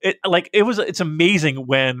 It's amazing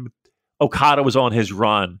when Okada was on his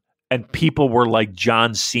run and people were like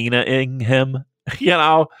John Cena-ing him.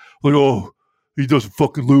 Oh, he doesn't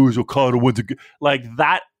fucking lose. Okada wins again. Like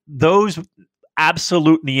that. Those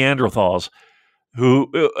absolute Neanderthals who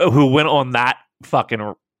went on that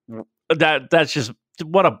fucking that's just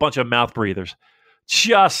what a bunch of mouth breathers.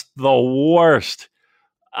 Just the worst.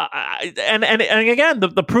 And again,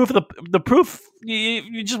 the proof.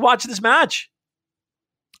 You just watch this match.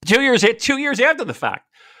 2 years after the fact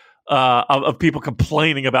of people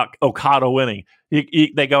complaining about Okada winning,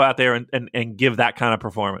 they go out there and give that kind of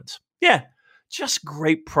performance. Yeah, just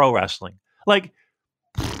great pro wrestling. Like,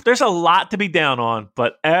 there's a lot to be down on,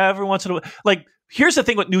 but every once in a while, like, here's the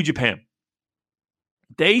thing with New Japan.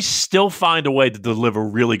 They still find a way to deliver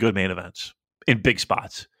really good main events in big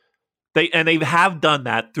spots. They have done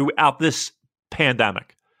that throughout this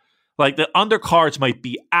pandemic. Like, the undercards might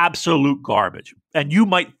be absolute garbage, and you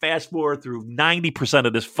might fast forward through 90%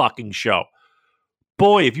 of this fucking show.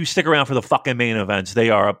 Boy, if you stick around for the fucking main events, they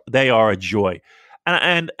are a joy.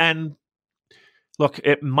 And look,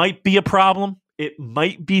 it might be a problem. It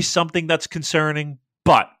might be something that's concerning,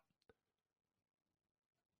 but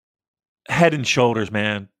head and shoulders,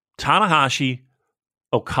 man. Tanahashi,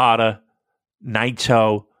 Okada,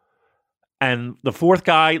 Naito, and the fourth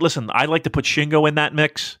guy. Listen, I like to put Shingo in that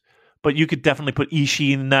mix, but you could definitely put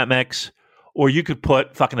Ishii in that mix, or you could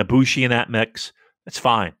put fucking Ibushi in that mix. That's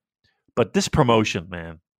fine. But this promotion,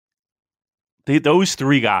 man, those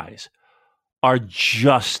 3 guys are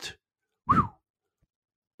just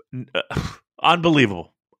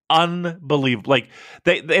unbelievable. Like,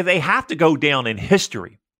 they have to go down in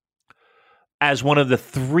history as one of the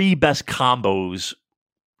 3 best combos,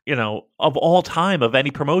 of all time of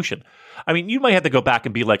any promotion. I mean, you might have to go back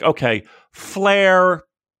and be like, okay, Flair,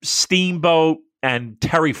 Steamboat, and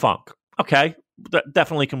Terry Funk. Okay,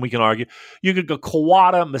 definitely we can argue. You could go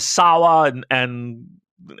Kawada, Misawa, and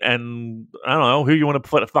I don't know who you want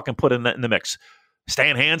to put in the mix.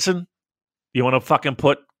 Stan Hansen. You want to fucking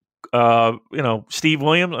put Steve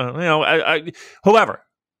Williams. Whoever.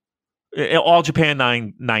 All Japan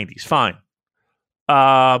 90s. Fine.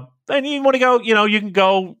 And you want to go, you can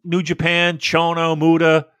go New Japan, Chono,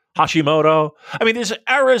 Muda, Hashimoto. I mean, there's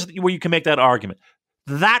eras where you can make that argument.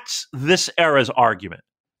 That's this era's argument.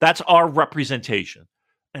 That's our representation.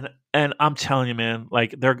 And I'm telling you, man,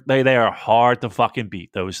 like they are hard to fucking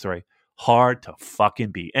beat, those 3. Hard to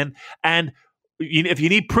fucking beat. And if you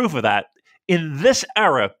need proof of that, in this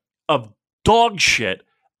era of dog shit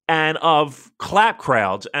and of clap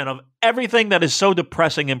crowds and of everything that is so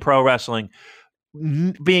depressing in pro wrestling,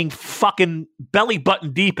 being fucking belly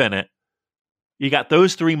button deep in it, you got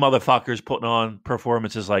those 3 motherfuckers putting on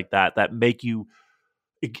performances like that make you,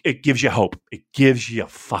 it gives you hope. It gives you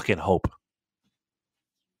fucking hope.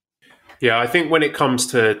 Yeah, I think when it comes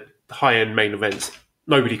to high-end main events,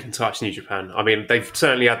 nobody can touch New Japan. I mean, they've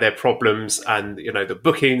certainly had their problems, and the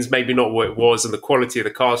bookings maybe not what it was, and the quality of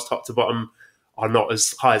the cards top to bottom are not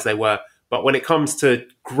as high as they were. But when it comes to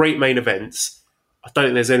great main events, I don't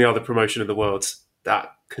think there's any other promotion in the world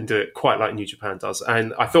that can do it quite like New Japan does.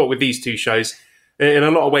 And I thought with these 2 shows, in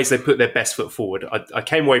a lot of ways, they put their best foot forward. I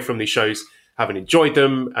came away from these shows having enjoyed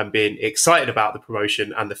them and being excited about the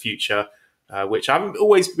promotion and the future, which I haven't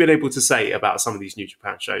always been able to say about some of these New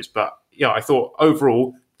Japan shows. But yeah, I thought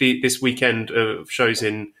overall this weekend of shows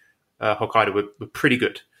in Hokkaido were pretty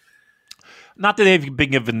good. Not that they've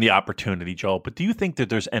been given the opportunity, Joel, but do you think that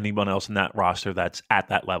there's anyone else in that roster that's at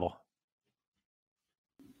that level?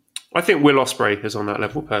 I think Will Ospreay is on that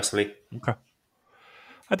level, personally. Okay.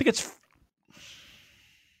 I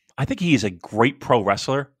think he is a great pro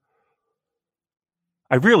wrestler.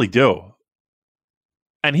 I really do.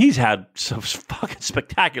 And he's had some fucking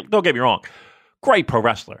spectacular, don't get me wrong, great pro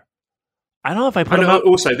wrestler. I don't know if I put him up.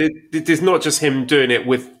 Also, there's not just him doing it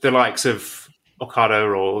with the likes of Okada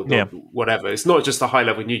or whatever. It's not just the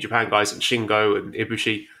high-level New Japan guys and Shingo and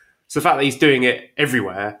Ibushi. It's the fact that he's doing it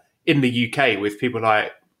everywhere in the UK with people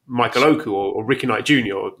like Michael Oku or Ricky Knight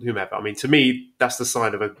Jr. or whomever. I mean, to me, that's the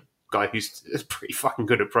sign of a guy who's pretty fucking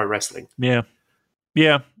good at pro wrestling. Yeah.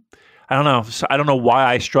 Yeah. I don't know. I don't know why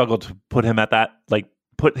I struggled to put him at that, like,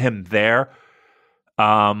 put him there.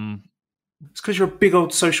 It's because you're a big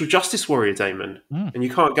old social justice warrior, Damon, and you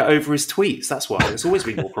can't get over his tweets. That's why. There's always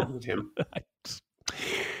been more problem with him.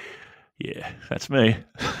 Yeah, that's me.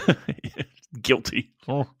 Guilty.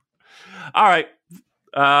 Oh. All right.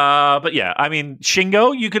 But yeah, I mean,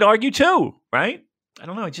 Shingo, you could argue too, right? I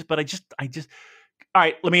don't know. I just. All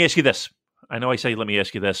right, let me ask you this. I know I say let me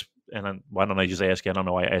ask you this, and then why don't I just ask you? I don't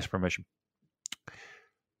know why I asked permission.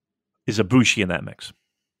 Is Ibushi in that mix?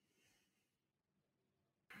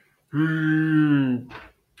 I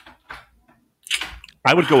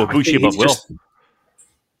would go Ibushi above Will.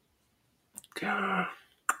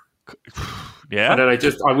 Yeah, I don't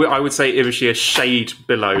know. I would say Ibushi a shade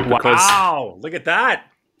below. Because wow, look at that.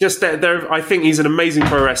 Just there, I think he's an amazing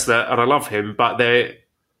pro wrestler, and I love him. But there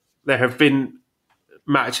have been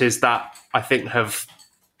matches that I think have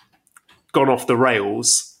gone off the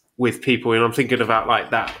rails with people, and I'm thinking about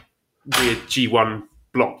like that weird G1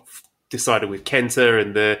 block decided with Kenta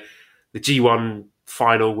and the G1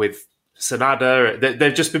 final with Sanada.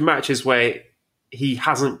 There've just been matches where he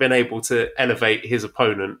hasn't been able to elevate his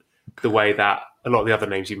opponent the way that a lot of the other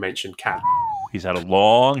names you mentioned can. He's had a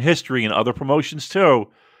long history in other promotions too.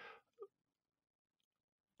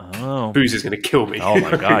 Oh, Booze is going to kill me. Oh my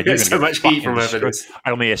God, you're going to so much heat from over this.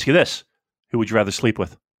 Let me ask you this: who would you rather sleep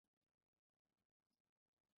with?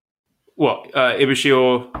 What, Ibushi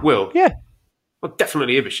or Will? Yeah, well,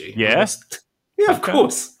 definitely Ibushi. Yeah, yeah, of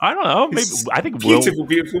course. I don't know. Maybe I think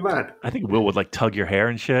beautiful man. I think Will would like tug your hair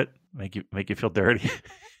and shit, make you feel dirty.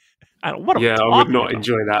 I would not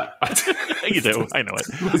enjoy that. You do. I know it.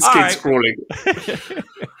 My skin's crawling.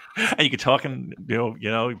 And you could talk in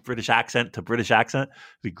British accent to British accent.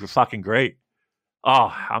 It'd be fucking great.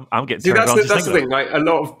 Oh, I'm getting turned on. That's the thing. Like a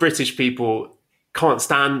lot of British people can't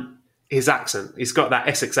stand his accent. He's got that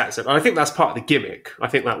Essex accent, and I think that's part of the gimmick. I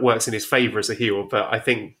think that works in his favour as a heel. But I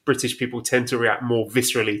think British people tend to react more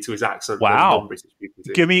viscerally to his accent than non-British people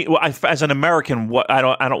do. Give me, as an American, what I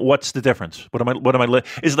don't. What's the difference? What am I?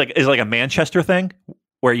 Is it like a Manchester thing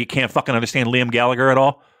where you can't fucking understand Liam Gallagher at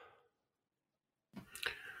all?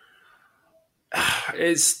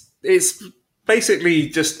 It's basically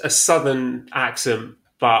just a southern accent,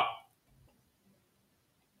 but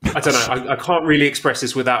I don't know. I can't really express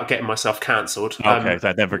this without getting myself cancelled. Okay,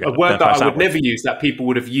 I never get a word that I would never use that people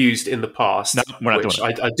would have used in the past, which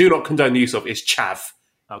I do not condone the use of, is chav.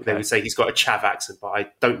 Okay. They would say he's got a chav accent, but I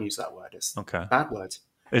don't use that word. It's a bad word.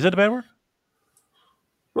 Is it a bad word?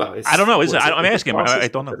 Well, I don't know. I'm asking. I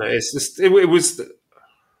don't know. It's just it was.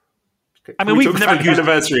 I mean, we've never used an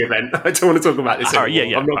anniversary event. I don't want to talk about this anymore.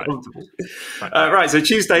 Yeah, I'm not comfortable. Right, so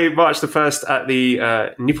Tuesday, March the 1st at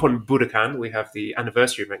the Nippon Budokan, we have the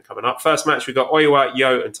anniversary event coming up. First match, we got Oiwa,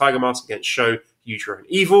 Yo, and Tiger Mask against Sho, Yujiro, and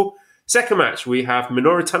Evil. Second match, we have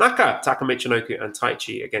Minoru Tanaka, Taka Michinoku, and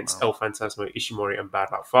Taichi against El Phantasmo, Ishimori, and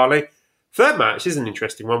Bad Luck Fale. Third match is an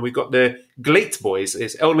interesting one. We've got the Glate Boys.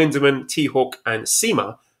 It's El Lindemann, T-Hawk, and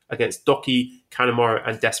Sema against Doki, Kanemaru,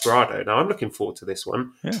 and Desperado. Now, I'm looking forward to this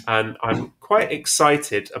one, and I'm quite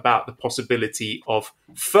excited about the possibility of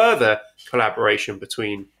further collaboration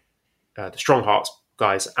between the Strong Hearts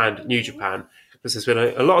guys and New Japan, because there's been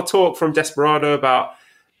a lot of talk from Desperado about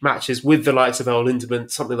matches with the likes of El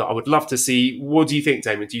Lindemann, something that I would love to see. What do you think,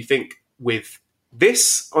 Damon? Do you think with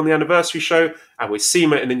this on the anniversary show and with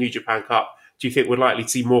SEMA in the New Japan Cup, do you think we're likely to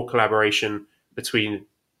see more collaboration between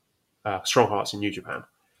Strong Hearts and New Japan?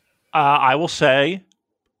 I will say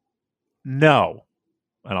no,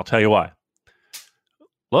 and I'll tell you why.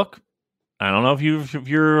 Look, I don't know if you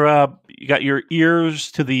got your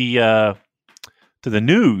ears to the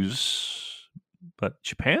news, but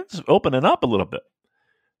Japan's opening up a little bit,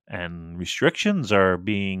 and restrictions are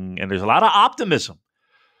and there's a lot of optimism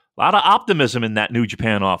in that New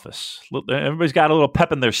Japan office. Everybody's got a little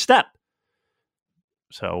pep in their step.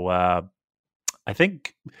 So I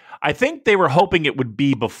think they were hoping it would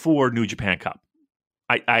be before New Japan Cup.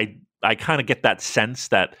 I kind of get that sense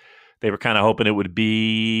that they were kind of hoping it would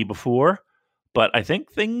be before, but I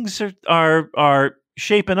think things are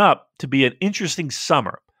shaping up to be an interesting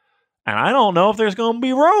summer, and I don't know if there's going to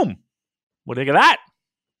be room. What do you think of that?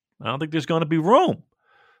 I don't think there's going to be room.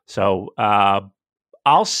 So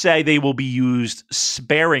I'll say they will be used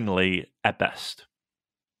sparingly at best.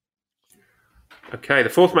 Okay, the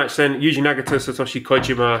fourth match then, Yuji Nagata, Satoshi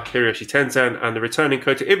Kojima, Hiroshi Tenzan, and the returning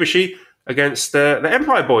Kota Ibushi against the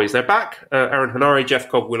Empire Boys. They're back. Aaron Hanare, Jeff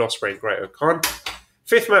Cobb, Will Ospreay, and Great-O-Khan.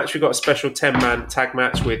 Fifth match, we've got a special 10-man tag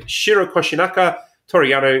match with Shiro Koshinaka,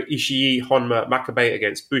 Toriyano, Ishii, Honma, Makabe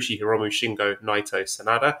against Bushi, Hiromu, Shingo, Naito,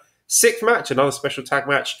 Sanada. Sixth match, another special tag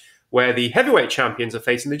match where the heavyweight champions are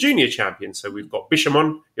facing the junior champions. So we've got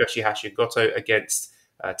Bishamon, Yoshihashi, and Goto against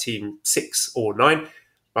Team 6 or 9.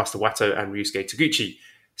 Master Wato and Ryusuke Taguchi.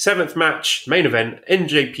 7th match, main event,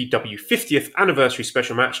 NJPW 50th anniversary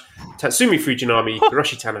special match, Tatsumi Fujinami,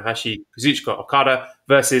 Hiroshi Tanahashi, Kazuchika Okada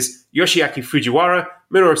versus Yoshiaki Fujiwara,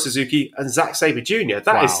 Minoru Suzuki, and Zack Sabre Jr.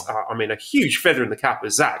 That is, a huge feather in the cap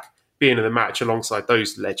of Zack being in the match alongside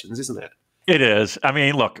those legends, isn't it? It is. I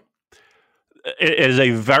mean, look, it is a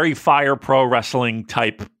very fire pro wrestling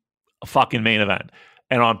type fucking main event.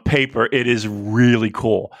 And on paper, it is really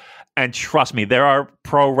cool. And trust me, there are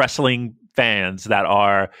pro wrestling fans that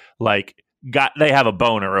are like, they have a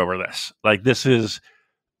boner over this. Like, this is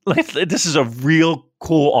a real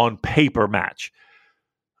cool on paper match.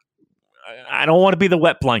 I don't want to be the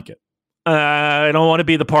wet blanket. I don't want to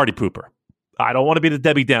be the party pooper. I don't want to be the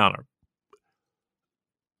Debbie Downer.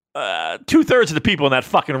 2/3 of the people in that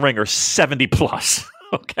fucking ring are 70 plus.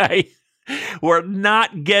 Okay, we're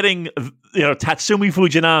not getting Tatsumi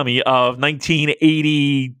Fujinami of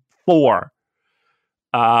 1984.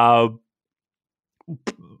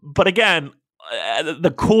 But again,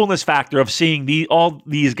 the coolness factor of seeing all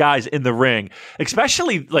these guys in the ring,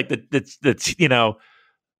 especially like it's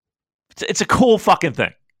a cool fucking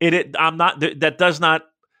thing. That does not,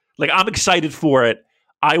 like, I'm excited for it.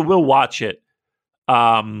 I will watch it.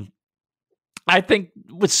 I think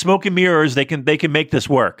with smoke and mirrors, they can make this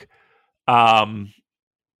work. So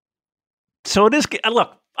it is.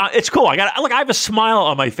 Look, it's cool. I have a smile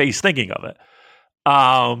on my face thinking of it.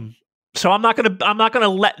 So I'm not gonna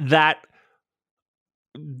let that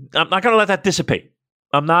dissipate.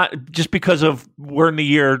 I'm not, just because of we're in the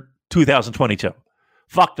year 2022.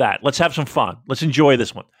 Fuck that. Let's have some fun. Let's enjoy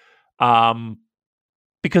this one.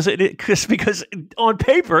 Because on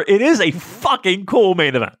paper it is a fucking cool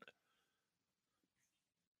main event.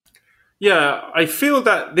 Yeah, I feel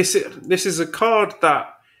that this is a card that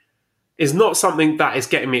is not something that is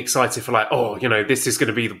getting me excited for, like, this is going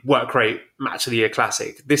to be the work rate match of the year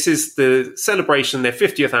classic. This is the celebration, their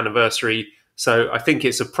 50th anniversary. So I think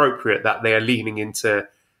it's appropriate that they are leaning into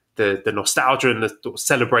the nostalgia and the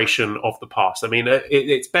celebration of the past. I mean,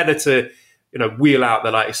 it's better to wheel out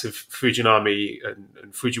the likes of Fujinami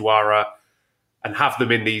and Fujiwara and have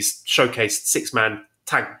them in these showcased 6-man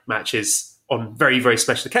tag matches on very, very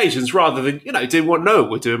special occasions, rather than, doing what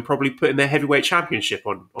we're doing, probably putting their heavyweight championship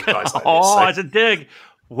on guys like this. That's a dig.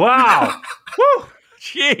 Wow. Woo.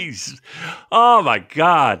 Jeez. Oh, my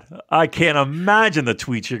God. I can't imagine the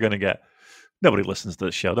tweets you're going to get. Nobody listens to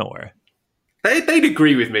this show. Don't worry. They'd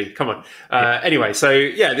agree with me. Come on. Anyway, so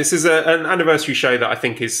yeah, this is an anniversary show that I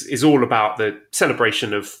think is all about the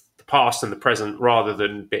celebration of the past and the present, rather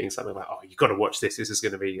than being something like, you've got to watch this. This is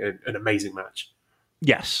going to be an amazing match.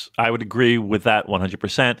 Yes, I would agree with that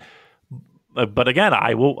 100%. But again,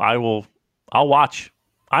 I'll watch.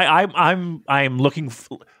 I'm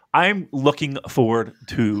looking forward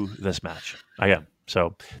to this match. I am.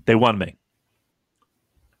 So they won me.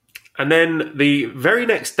 And then the very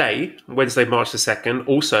next day, Wednesday, March the 2nd,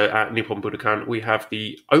 also at Nippon Budokan, we have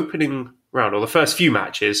the opening round, or the first few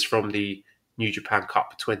matches from the New Japan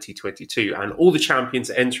Cup 2022. And all the champions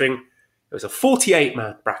are entering. It was a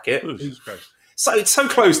 48-man bracket. So it's so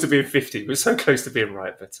close to being 50. It was so close to being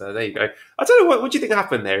right. But there you go. I don't know, what do you think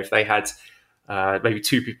happened there if they had maybe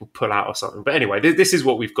 2 people pull out or something? But anyway, this is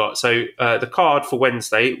what we've got. So the card for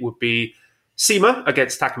Wednesday would be Sema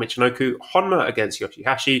against Taka Michinoku, Honma against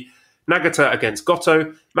Yoshihashi, Nagata against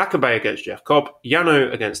Goto, Makabe against Jeff Cobb,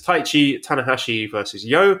 Yano against Taichi, Tanahashi versus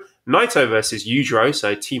Yo, Naito versus Yujiro,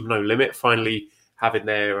 so Team No Limit finally having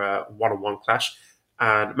their one-on-one clash.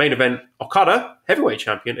 And main event, Okada, heavyweight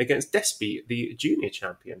champion, against Despy, the junior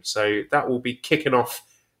champion. So that will be kicking off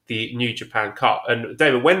the New Japan Cup. And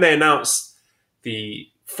David, when they announced the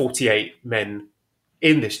 48 men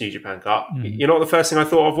in this New Japan Cup, you know what the first thing I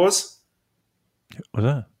thought of was? What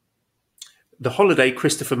was that? The Holiday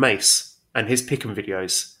Christopher Mace and his pick'em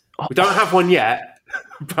videos. We don't have one yet,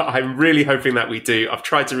 but I'm really hoping that we do. I've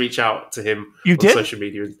tried to reach out to him on social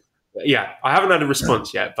media. Yeah, I haven't had a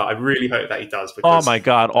response yet, but I really hope that he does. Oh my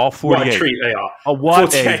God, all 48. What a treat they are.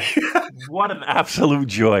 What an absolute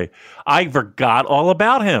joy. I forgot all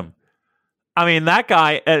about him. I mean, that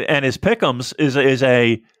guy and his pick'ems is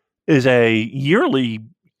a yearly.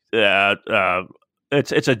 I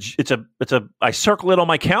circle it on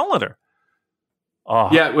my calendar. Oh.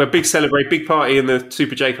 Yeah, we're a big celebrate, big party in the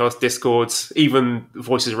Super J-Cast Discords. Even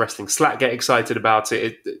Voices of Wrestling Slack get excited about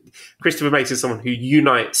it. Christopher Mace is someone who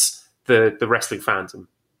unites the wrestling fandom.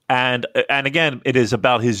 And again, it is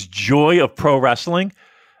about his joy of pro wrestling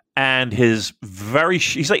and his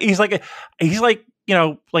he's like a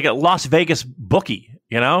Las Vegas bookie.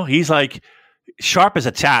 He's like sharp as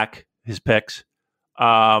a tack. His picks.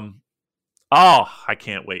 I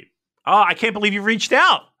can't wait. Oh, I can't believe you reached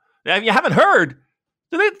out. You haven't heard.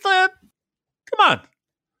 Come on.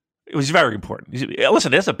 It was very important.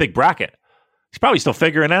 Listen, that's a big bracket. He's probably still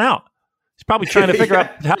figuring it out. He's probably trying to figure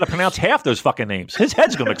out how to pronounce half those fucking names. His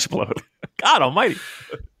head's going to explode. God almighty.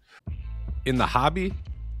 In the hobby,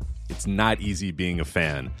 it's not easy being a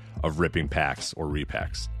fan of ripping packs or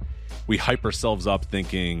repacks. We hype ourselves up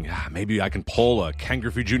thinking, maybe I can pull a Ken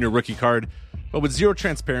Griffey Jr. rookie card, but with zero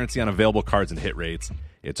transparency on available cards and hit rates,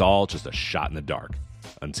 it's all just a shot in the dark.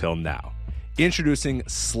 Until now. Introducing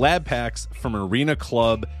Slab Packs from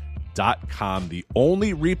ArenaClub.com, the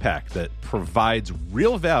only repack that provides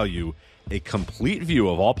real value, a complete view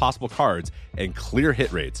of all possible cards, and clear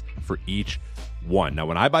hit rates for each one. Now,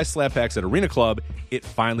 when I buy Slab Packs at Arena Club, it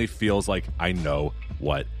finally feels like I know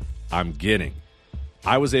what I'm getting.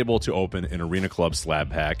 I was able to open an Arena Club Slab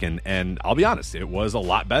Pack, and I'll be honest, it was a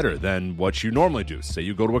lot better than what you normally do. Say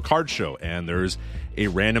you go to a card show, and there's a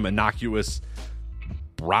random innocuous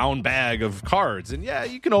brown bag of cards, and yeah,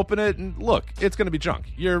 you can open it, and look, it's going to be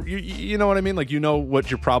junk. You know what I mean? Like, you know what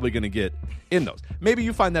you're probably going to get in those. Maybe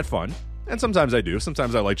you find that fun. And sometimes I do.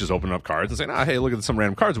 Sometimes I like just opening up cards and saying, hey, look at some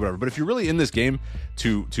random cards or whatever. But if you're really in this game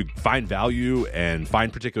to find value and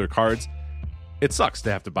find particular cards, it sucks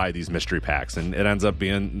to have to buy these mystery packs. And it ends up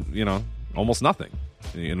being, almost nothing.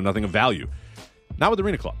 Nothing of value. Not with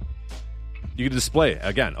Arena Club. You can display,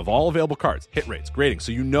 again, of all available cards, hit rates, grading.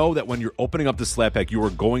 So you know that when you're opening up this slab pack, you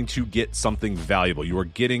are going to get something valuable. You are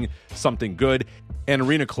getting something good. And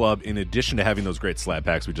Arena Club, in addition to having those great slab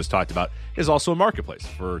packs we just talked about, is also a marketplace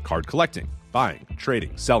for card collecting, buying,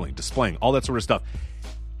 trading, selling, displaying, all that sort of stuff.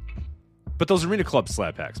 But those Arena Club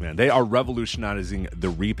slab packs, man, they are revolutionizing the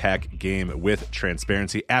repack game with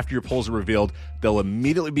transparency. After your pulls are revealed, they'll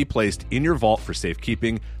immediately be placed in your vault for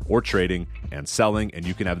safekeeping or trading and selling, and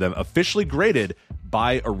you can have them officially graded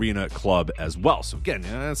by Arena Club as well. So again,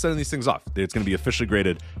 sending these things off, it's going to be officially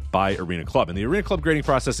graded by Arena Club. And the Arena Club grading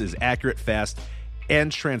process is accurate, fast,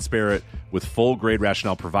 and transparent, with full grade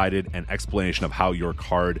rationale provided and explanation of how your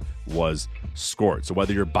card was scored. So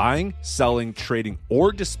whether you're buying, selling, trading,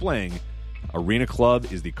 or displaying, Arena Club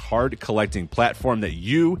is the card collecting platform that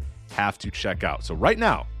you have to check out. So right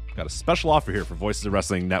now, I've got a special offer here for Voices of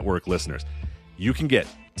Wrestling Network listeners. You can get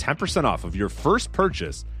 10% off of your first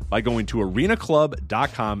purchase by going to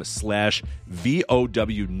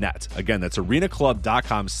arenaclub.com/VOWnet. Again, that's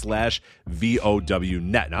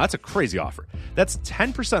arenaclub.com/VOWnet. Now, that's a crazy offer. That's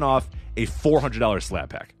 10% off a $400 slab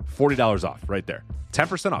pack. $40 off right there.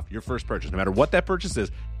 10% off your first purchase. No matter what that purchase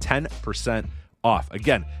is, 10% off.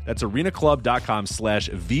 Again, that's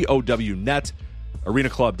arenaclub.com/VOWnet.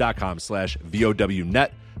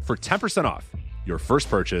 arenaclub.com/VOWnet for 10% off your first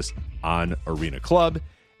purchase on Arena Club.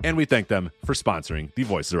 And we thank them for sponsoring the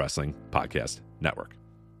Voices of Wrestling Podcast Network.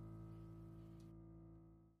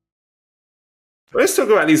 Let's talk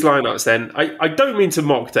about these lineups then. I don't mean to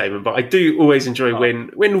mock Damon, but I do always enjoy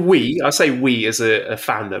when we, I say we as a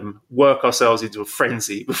fandom, work ourselves into a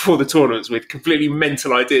frenzy before the tournaments with completely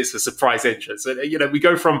mental ideas for surprise entrants. And, we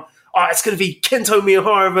go from, it's going to be Kento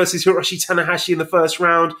Miyahara versus Hiroshi Tanahashi in the first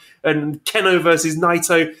round, and Keno versus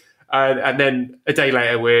Naito. And then a day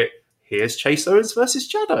later, here's Chase Owens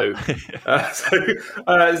versus Jado.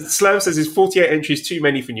 Slam says it's 48 entries too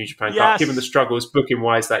many for New Japan Cup, given the struggles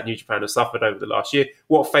booking-wise that New Japan has suffered over the last year.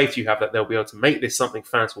 What faith do you have that they'll be able to make this something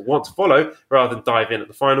fans will want to follow rather than dive in at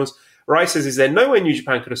the finals? Rai says, is there no way New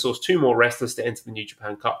Japan could have sourced 2 more wrestlers to enter the New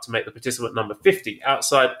Japan Cup to make the participant number 50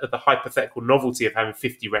 outside of the hypothetical novelty of having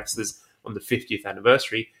 50 wrestlers on the 50th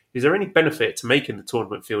anniversary? Is there any benefit to making the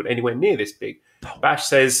tournament field anywhere near this big? Bash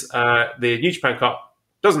says the New Japan Cup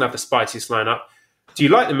doesn't have the spiciest lineup. Do you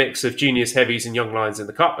like the mix of juniors, heavies, and young lions in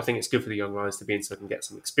the cup? I think it's good for the young lions to be in so they can get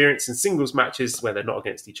some experience in singles matches where they're not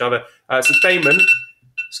against each other. So Damon,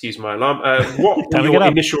 excuse my alarm, what were your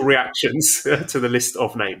initial reactions to the list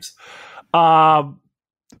of names?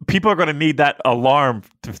 People are going to need that alarm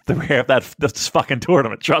to have this fucking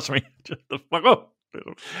tournament. Trust me. Just the fuck up.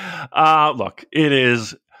 Look, it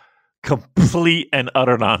is complete and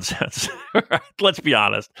utter nonsense. Let's be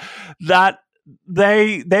honest. That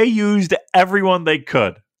they used everyone they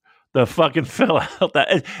could to fucking fill out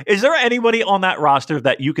that. Is there anybody on that roster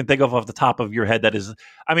that you can think of off the top of your head that is,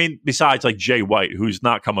 besides like Jay White, who's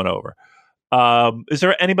not coming over? Is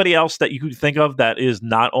there anybody else that you could think of that is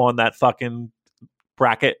not on that fucking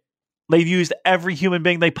bracket? They've used every human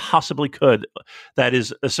being they possibly could that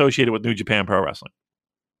is associated with New Japan Pro Wrestling.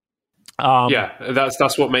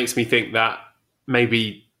 That's what makes me think that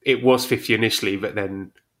maybe it was 50 initially, but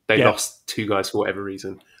then they lost 2 guys for whatever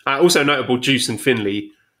reason. Also notable, Juice and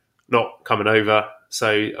Finlay not coming over.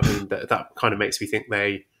 So, that kind of makes me think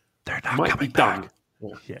they're not might be done.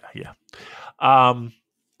 Yeah.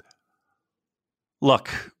 Look,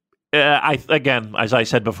 again, as I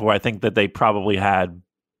said before, I think that they probably had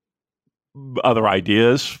other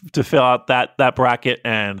ideas to fill out that bracket,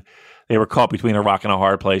 and they were caught between a rock and a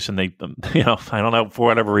hard place, and they, I don't know, for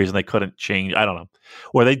whatever reason, they couldn't change. I don't know.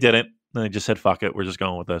 Or they didn't, and they just said, fuck it, we're just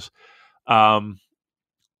going with this. I'm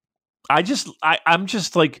just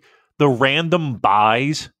like the random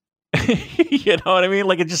buys. You know what I mean?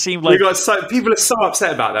 Like, it just seemed like people are so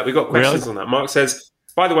upset about that. We got questions on that. Mark says,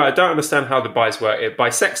 by the way, I don't understand how the buys work. It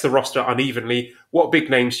bisects the roster unevenly. What big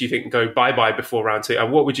names do you think go bye-bye before round 2?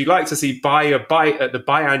 And what would you like to see buy at the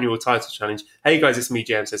biannual title challenge? Hey guys, it's me,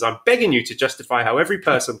 JM says, I'm begging you to justify how every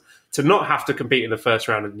person to not have to compete in the first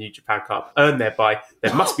round of the New Japan Cup earn their buy.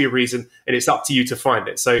 There must be a reason, and it's up to you to find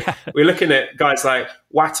it. So we're looking at guys like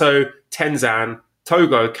Wato, Tenzan,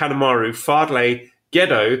 Togo, Kanemaru, Fardley,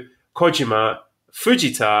 Gedo, Kojima,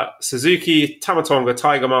 Fujita, Suzuki, Tamatonga,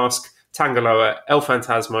 Tiger Mask, Tangaloa, El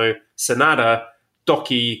Phantasmo, Sanada,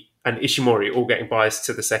 Doki, and Ishimori all getting buys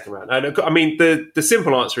to the second round. And I mean, the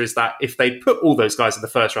simple answer is that if they put all those guys in the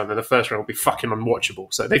first round, then the first round will be fucking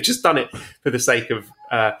unwatchable. So they've just done it for the sake of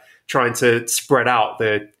trying to spread out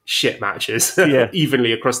the shit matches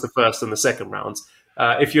evenly across the first and the second rounds.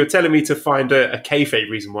 If you're telling me to find a kayfabe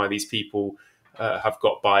reason why these people have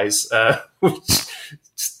got buys, I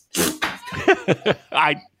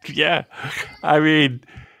mean,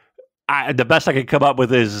 the best I could come up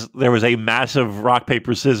with is there was a massive rock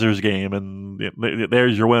paper scissors game, and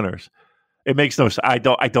there's your winners. It makes no sense. I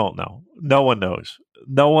don't know. No one knows.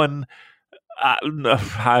 No one.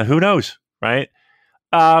 Who knows, right?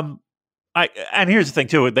 And here's the thing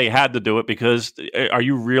too. They had to do it because are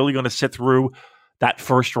you really going to sit through that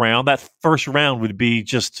first round? That first round would be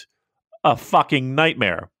just a fucking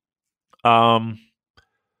nightmare. So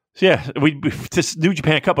yeah, this New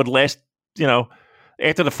Japan Cup would last,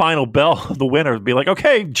 after the final bell of the winner, would be like,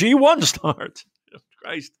 okay, G1 starts.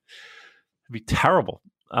 Christ, it'd be terrible.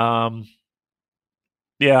 Joe.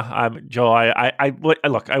 I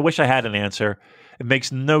look. I wish I had an answer. It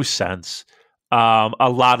makes no sense. A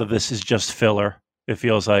lot of this is just filler. It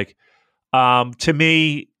feels like, to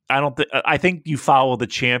me, I think you follow the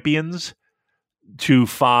champions to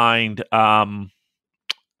find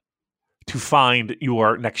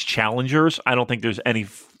your next challengers. I don't think there's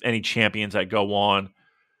any champions that go on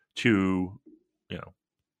to,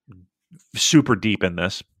 super deep in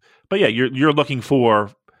this. But yeah, you're looking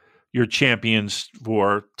for your champions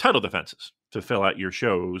for title defenses to fill out your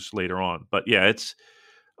shows later on. But yeah, it's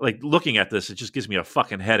like looking at this, it just gives me a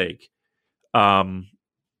fucking headache. Yeah,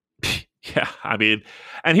 I mean,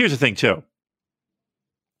 and here's the thing too.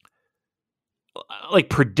 Like,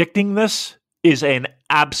 predicting this is an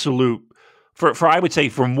absolute for I would say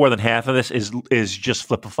for more than half of this is just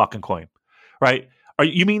flip a fucking coin, right?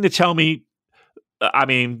 You mean to tell me? I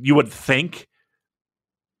mean, you would think.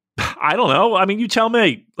 I don't know. I mean, you tell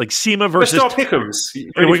me. Like CIMA versus. Let's start pick'ems.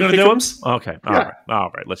 Are we going to do them? Okay.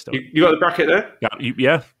 All right. Let's do it. You got the bracket there?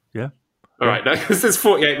 Yeah. All right. Now, because there's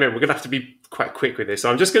 48 men, we're going to have to be quite quick with this.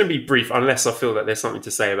 So I'm just going to be brief, unless I feel that there's something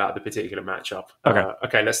to say about the particular matchup.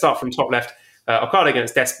 Okay. Let's start from top left. Okada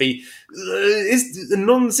against Despy. Is a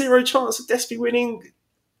non-zero chance of Despy winning?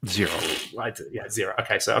 0. Yeah, 0.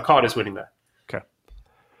 Okay, so Okada's winning there. Okay.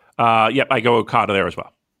 Yep, I go Okada there as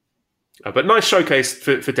well. But nice showcase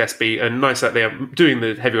for Despy, and nice that they're doing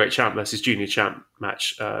the heavyweight champ versus junior champ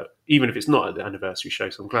match, even if it's not at the anniversary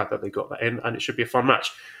show. So I'm glad that they got that in, and it should be a fun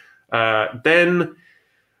match. Then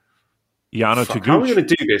Yano to how are we going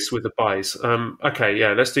to do this with the buys? Okay,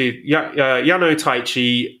 yeah, let's do Yano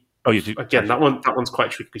Taichi. Oh, you do again. That one's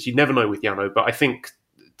quite tricky because you never know with Yano. But I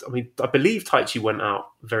believe Taichi went out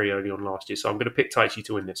very early on last year, so I'm going to pick Taichi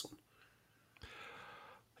to win this one.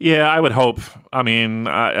 Yeah, I would hope. I mean,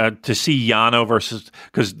 to see Yano versus,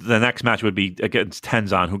 because the next match would be against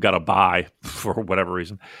Tenzan, who got a bye for whatever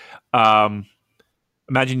reason. Imagine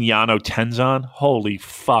Yano Tenzan. Holy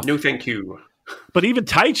fuck! No, thank you. But even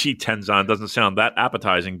Taichi Tenzan doesn't sound that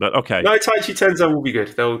appetizing. But okay, no, Taichi Tenzan will be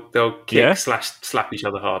good. They'll kick / slap each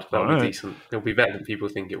other hard. That'll be decent. It'll be better than people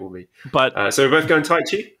think it will be. But so we're both going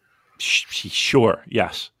Taichi. Sure.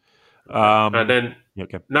 Yes. And then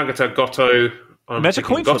Nagata Goto. That's a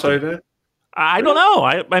coin flip there. I don't know.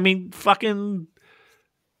 I mean, fucking.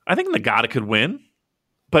 I think Nagata could win,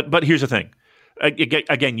 but here's the thing.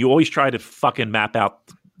 Again, you always try to fucking map out.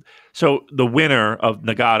 So the winner of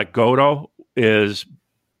Nagata Goto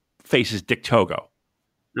faces Dick Togo,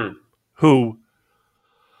 who.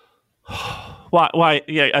 Why?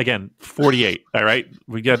 Yeah. Again, 48. All right.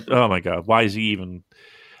 We get. Oh my god. Why is he even?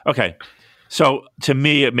 Okay. So to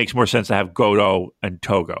me, it makes more sense to have Goto and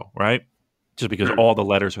Togo, right? just because all the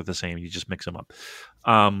letters are the same. You just mix them up.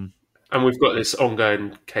 And we've got this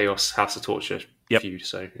ongoing Chaos House of Torture feud,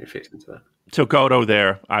 so it fits into that. So Goto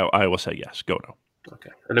there, I will say yes, Goto.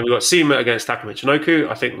 Okay. And then we've got CIMA against Taka Michinoku.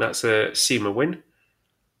 I think that's a CIMA win.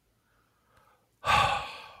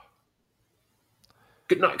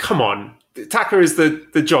 No, come on. Taka is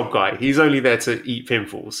the job guy. He's only there to eat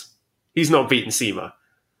pinfalls. He's not beating CIMA.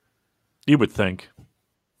 You would think.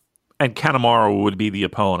 And Kanemaru would be the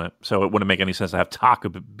opponent, so it wouldn't make any sense to have Taka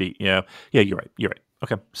beat. Yeah, you're right.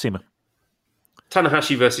 Okay, CIMA.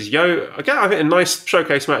 Tanahashi versus Yo. Again, I think a nice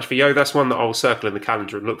showcase match for Yo. That's one that I'll circle in the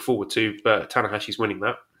calendar and look forward to, but Tanahashi's winning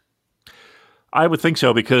that. I would think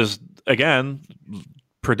so because, again,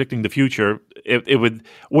 predicting the future, it would.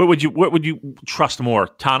 What would you trust more?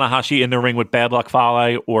 Tanahashi in the ring with Bad Luck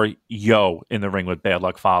Fale or Yo in the ring with Bad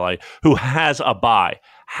Luck Fale, who has a bye?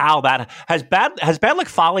 How that has Bad Luck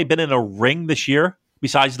Fale been in a ring this year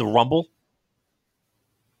besides the Rumble?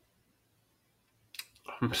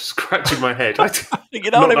 I'm scratching my head.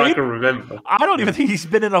 You know what I mean? I can remember. I don't even think he's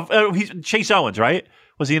been in a. He's Chase Owens, right?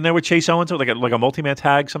 Was he in there with Chase Owens or like a multi-man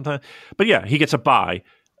tag sometime? But yeah, he gets a bye,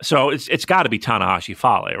 so it's got to be Tanahashi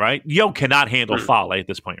Fale, right? Yo cannot handle Fale at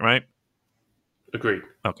this point, right? Agreed.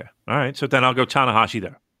 Okay, all right. So then I'll go Tanahashi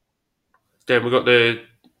there. Then we've got the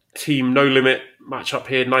Team No Limit match up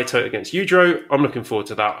here, Naito against Yujiro. I'm looking forward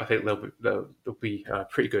to that. I think they'll be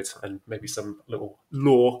pretty good and maybe some little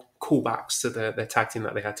lore callbacks to their tag team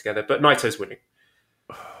that they had together. But Naito's winning.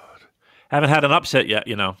 Haven't had an upset yet,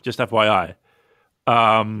 just FYI.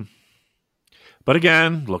 But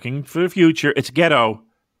again, looking for the future, it's Geto,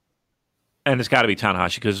 and it's got to be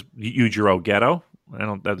Tanahashi because Yujiro Geto.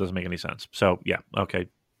 That doesn't make any sense. So yeah, okay.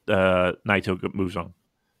 Naito moves on.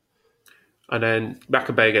 And then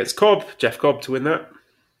Makabe against Cobb, Jeff Cobb to win that.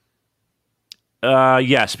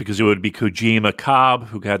 Yes, because it would be Kojima Cobb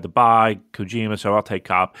who had the bye. Kojima, so I'll take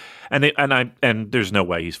Cobb. And there's no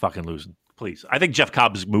way he's fucking losing. Please, I think Jeff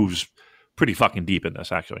Cobb moves pretty fucking deep in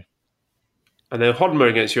this actually. And then Honma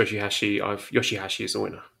against Yoshihashi. Yoshihashi is the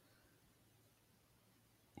winner.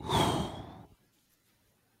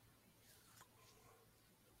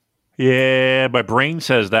 Yeah, my brain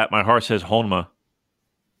says that. My heart says Honma.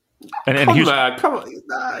 And Honma, come on.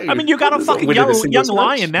 No. I mean, you got a fucking young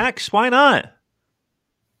lion next. Why not?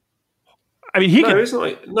 I mean, he can. There's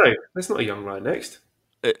not a young lion next.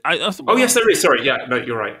 Yes, there is. Sorry. Yeah, no,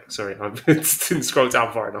 you're right. Sorry. I didn't scroll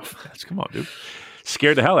down far enough. Come on, dude.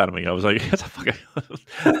 Scared the hell out of me. I was like, that's a fucking.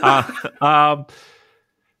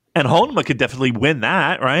 And Honma could definitely win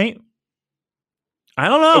that, right? I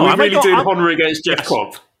don't know. Are we really doing Honma against Jeff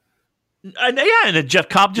Cobb? And then Jeff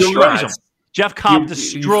Cobb destroys him. Jeff Cobb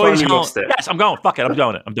destroys Honma. Yes, I'm going. Fuck it. I'm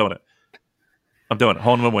doing it.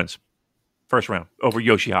 Honma wins. First round over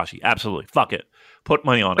Yoshihashi. Absolutely. Fuck it. Put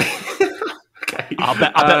money on it. Okay. I'll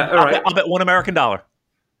bet $1 American. Fine.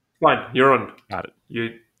 You're on. Got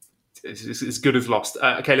it. It's as good as lost.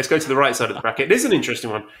 Okay, let's go to the right side of the bracket. This is an interesting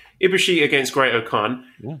one. Ibushi against Great-O-Khan.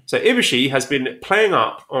 Yeah. So Ibushi has been playing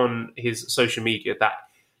up on his social media that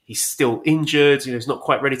he's still injured. He's not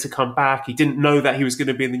quite ready to come back. He didn't know that he was going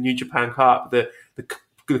to be in the New Japan Cup. The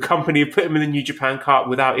company put him in the New Japan Cup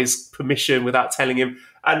without his permission, without telling him.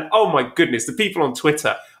 And oh my goodness, the people on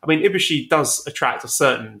Twitter. I mean, Ibushi does attract a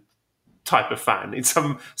certain type of fan. It's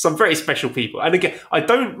some very special people. And again, I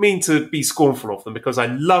don't mean to be scornful of them because I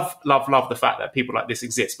love the fact that people like this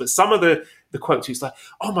exist. But some of the quotes, he's like,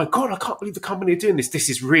 "Oh my god, I can't believe the company are doing this. This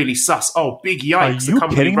is really sus. Oh, big yikes! The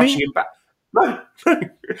company rushing him back." No.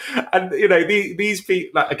 And these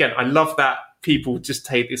people. Like, again, I love that people just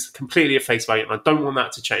take this completely at face value, and I don't want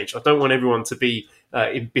that to change. I don't want everyone to be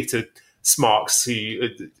embittered smarks who are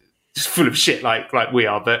just full of shit like we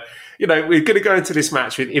are. But we're going to go into this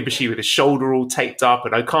match with Ibushi with his shoulder all taped up,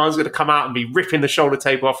 and Okan's going to come out and be ripping the shoulder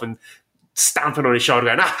tape off and stamping on his shoulder,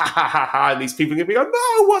 going, ah, ha, ha, ha, ha. And these people are going to be going,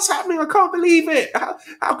 no, what's happening? I can't believe it.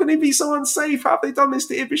 How can it be so unsafe? How have they done this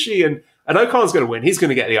to Ibushi? And Okan's going to win. He's going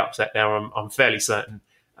to get the upset now, I'm fairly certain.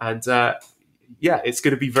 And it's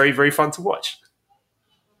going to be very, very fun to watch.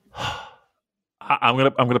 I'm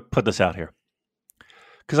gonna put this out here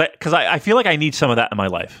because I feel like I need some of that in my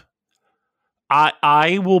life.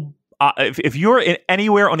 I will if you're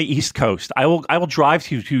anywhere on the East Coast, I will drive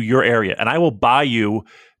to your area and I will buy you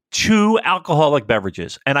 2 alcoholic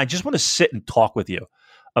beverages, and I just want to sit and talk with you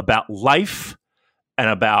about life and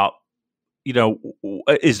about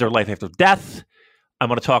is there life after death? I'm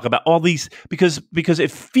going to talk about all these because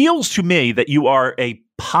it feels to me that you are a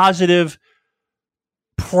positive,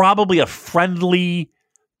 probably a friendly,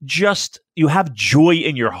 just you have joy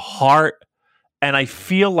in your heart, and I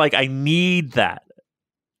feel like I need that.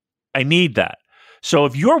 So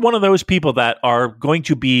if you're one of those people that are going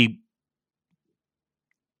to be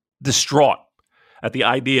distraught at the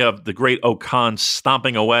idea of the great Okan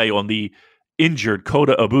stomping away on the injured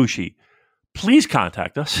Kota Ibushi, please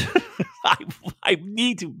contact us. I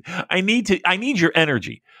need your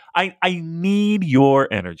energy. I need your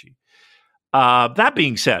energy. That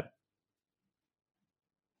being said,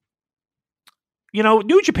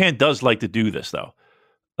 New Japan does like to do this, though.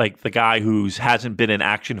 Like the guy who hasn't been in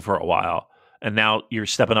action for a while, and now you're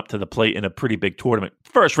stepping up to the plate in a pretty big tournament.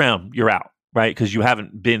 First round, you're out, right? Because you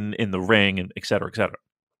haven't been in the ring, and et cetera, et cetera.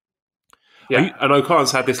 Yeah, and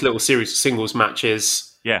Okan's had this little series of singles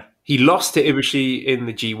matches. Yeah. He lost to Ibushi in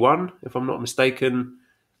the G1, if I'm not mistaken.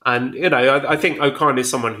 And, I think Okan is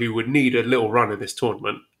someone who would need a little run in this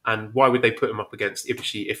tournament. And why would they put him up against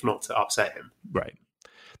Ibushi if not to upset him? Right.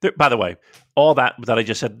 By the way, all that I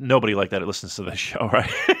just said, nobody like that listens to this show,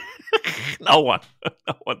 right? No one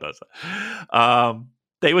does that.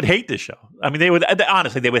 They would hate this show. I mean, they would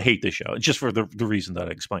hate this show just for the reason that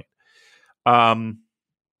I explained.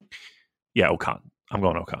 Yeah, Okan. I'm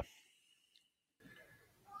going Okan.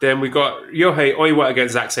 Then we got Yohei Oiwa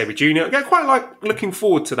against Zack Sabre Jr. Again, quite like looking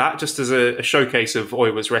forward to that, just as a showcase of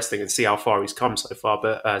Oiwa's wrestling and see how far he's come so far.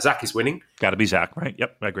 But Zack is winning. Got to be Zack, right?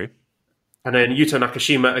 Yep, I agree. And then Yuto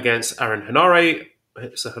Nakashima against Aaron Hanare.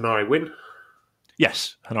 It's a Hanare win.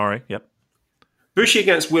 Yes, Hanare, yep. Bushi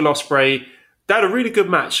against Will Ospreay. They had a really good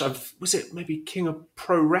match. Was it maybe King of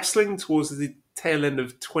Pro Wrestling towards the tail end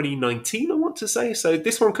of 2019, I want to say. So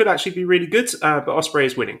this one could actually be really good, but Ospreay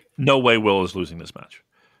is winning. No way Will is losing this match.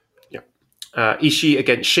 Ishii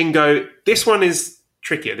against Shingo. This one is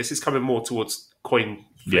trickier. This is coming more towards coin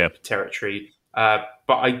flip territory. But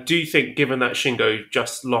I do think, given that Shingo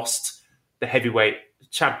just lost the heavyweight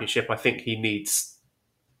championship, I think he needs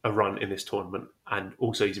a run in this tournament. And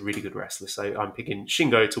also, he's a really good wrestler. So I'm picking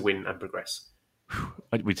Shingo to win and progress.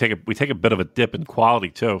 We take a bit of a dip in quality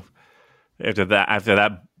too after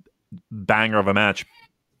that banger of a match.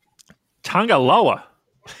 Tanga Loa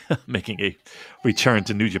making a return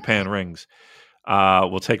to New Japan rings.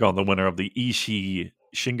 Will take on the winner of the Ishii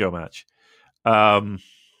Shingo match. I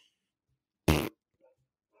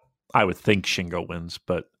would think Shingo wins,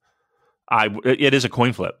 but it is a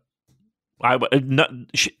coin flip.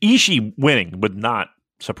 Ishii winning would not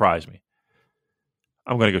surprise me.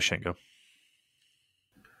 I'm going to go Shingo.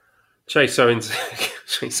 Chase Owens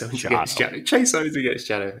against Jado. Chase Owens against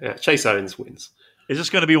Jado. Yeah, Chase Owens wins. Is this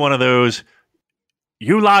going to be one of those?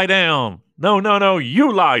 You lie down. No.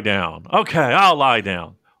 You lie down. Okay, I'll lie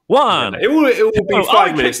down. One. It will be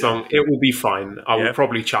 5 minutes long. It will be fine. I will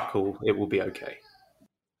probably chuckle. It will be okay.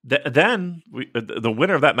 Then the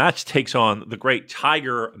winner of that match takes on the great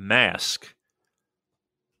Tiger Mask.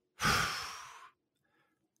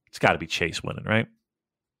 It's got to be Chase winning, right?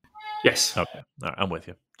 Yes. Okay. All right, I'm with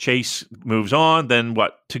you. Chase moves on. Then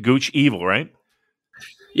what? Taguchi Evil, right?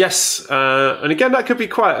 Yes. And again, that could be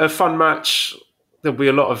quite a fun match. There'll be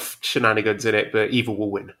a lot of shenanigans in it, but Evil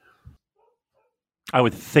will win. I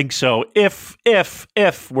would think so. If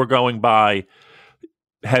we're going by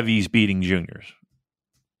heavies beating juniors.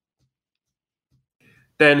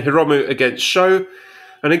 Then Hiromu against Sho.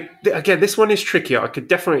 And again, this one is trickier. I could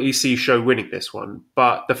definitely see Sho winning this one.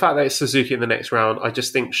 But the fact that it's Suzuki in the next round, I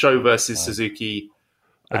just think Sho versus Suzuki,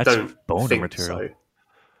 I don't think material.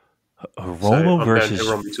 So. Hiromu versus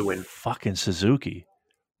Hiromu to win. Fucking Suzuki.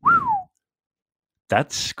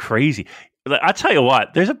 That's crazy. I tell you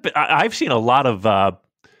what, I've seen a lot of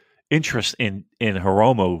interest in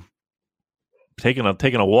Hiromu taking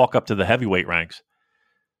a walk up to the heavyweight ranks.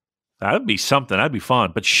 That'd be something. That'd be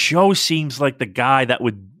fun. But Sho seems like the guy that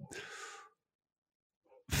would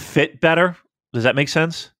fit better. Does that make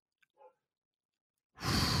sense?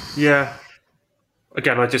 Yeah.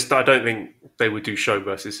 Again, I don't think they would do Sho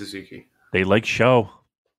versus Suzuki. They like Sho.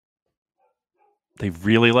 They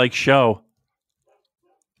really like Sho.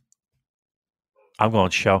 I'm going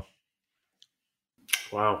Sho.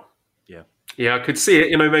 Wow. Yeah. Yeah, I could see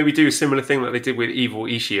it. Maybe do a similar thing that they did with Evil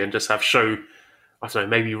Ishii and just have Sho, I don't know,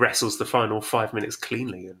 maybe wrestles the final 5 minutes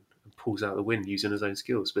cleanly and pulls out the win using his own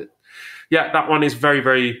skills. But yeah, that one is very,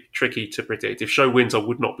 very tricky to predict. If Sho wins, I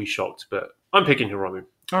would not be shocked, but I'm picking Hiromu.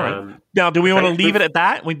 All right. Now, do we want to leave it at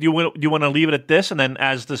that? Do you want to leave it at this, and then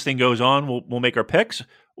as this thing goes on, we'll make our picks,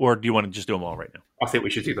 or do you want to just do them all right now? I think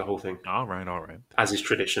we should do the whole thing. All right. As is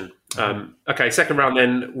tradition. Okay, second round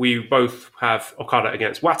then, we both have Okada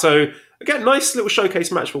against Wato. Again, nice little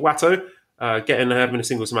showcase match for Wato. Having a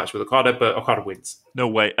singles match with Okada, but Okada wins. No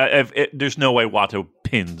way. There's no way Wato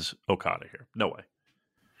pins Okada here. No way.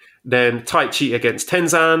 Then Taichi against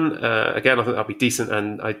Tenzan. Again, I think that'll be decent,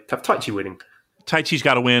 and I have Taichi winning. Taichi's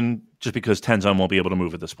got to win. just because Tenzan won't be able to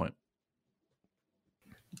move at this point.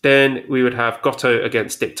 Then we would have Goto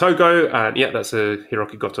against Dick Togo, and yeah, that's a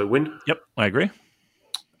Hiroki Goto win. Yep, I agree.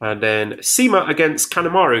 And then Sema against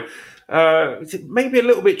Kanemaru. Maybe a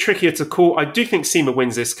little bit trickier to call. I do think Sema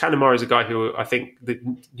wins this. Kanemaru is a guy who I think the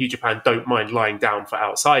New Japan don't mind lying down for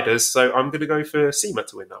outsiders, so I'm going to go for Sema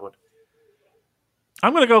to win that one.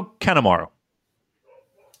 I'm going to go Kanemaru.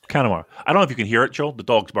 Kanemaru. I don't know if you can hear it, Joel. The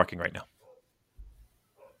dog's barking right now.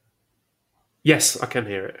 Yes, I can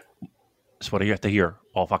hear it. That's what you have to hear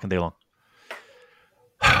all fucking day long.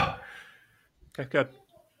 Okay, good.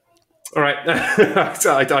 All right.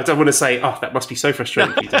 I don't want to say, oh, that must be so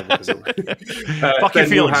frustrating for you, David. Fuck your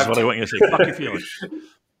feelings is what I want you to say. Fuck your feelings.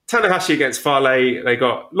 Tanahashi against Fale. They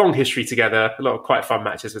got long history together. A lot of quite fun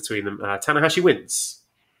matches between them. Tanahashi wins.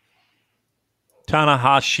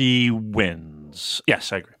 Tanahashi wins.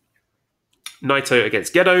 Yes, I agree. Naito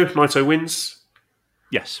against Gedo. Naito wins.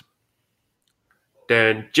 Yes.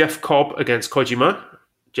 Then Jeff Cobb against Kojima.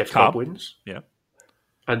 Jeff Cobb wins. Yeah.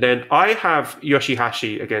 And then I have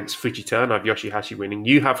Yoshihashi against Fujita, and I have Yoshihashi winning.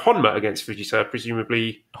 You have Honma against Fujita,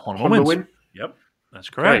 presumably Honma win. Yep, that's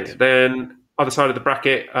correct. Okay. Then other side of the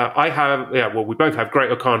bracket, I have, we both have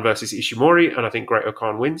Great Okan versus Ishimori, and I think Great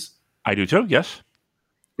Okan wins. I do too, yes.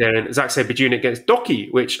 Then Zack Sabre Jr. against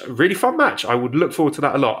Doki, which a really fun match. I would look forward to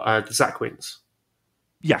that a lot. Zack wins.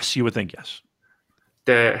 Yes, you would think yes.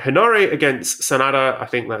 The Hinare against Sanada, I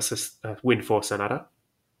think that's a win for Sanada.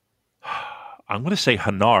 I'm going to say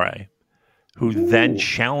Hinare, who then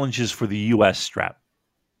challenges for the U.S. strap.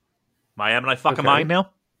 Am I fucking mind now?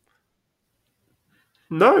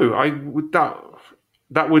 No, I would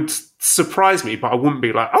that would surprise me, but I wouldn't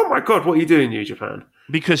be like, oh my god, what are you doing, New Japan?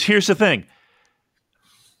 Because here's the thing.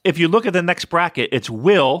 If you look at the next bracket, it's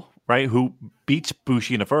Will, right, who beats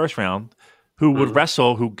Bushi in the first round, who would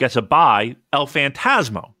wrestle, who gets a bye, El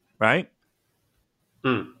Phantasmo, right?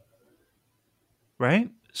 Right?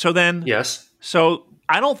 So then... Yes. So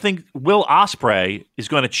I don't think Will Ospreay is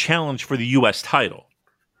going to challenge for the U.S. title,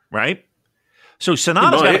 right? So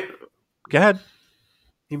Sanada's got to... Go ahead.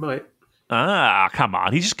 He might. Ah, come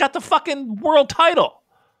on. He just got the fucking world title.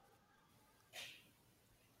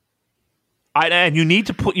 And you need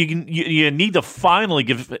to put you need to finally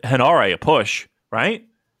give Hinare a push, right?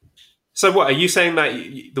 So what are you saying that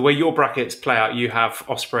the way your brackets play out, you have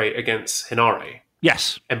Ospreay against Hinare?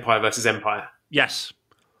 Yes. Empire versus Empire. Yes.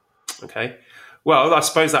 Okay. Well, I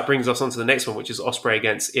suppose that brings us on to the next one, which is Ospreay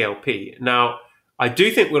against ELP. Now, I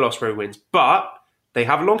do think Will Ospreay wins, but they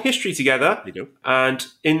have a long history together. They do. And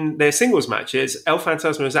in their singles matches, El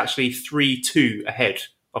Phantasmo is actually 3-2 ahead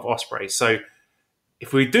of Ospreay. So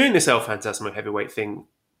if we're doing this El Phantasmo heavyweight thing,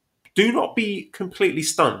 do not be completely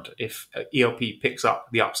stunned if ELP picks up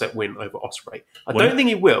the upset win over Ospreay. I don't think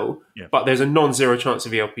he will, but there's a non-zero chance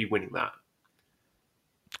of ELP winning that.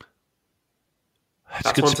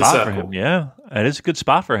 That's a good spot for him. Yeah, it is a good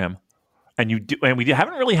spot for him. And we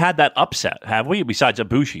haven't really had that upset, have we? Besides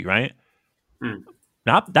Ibushi, right?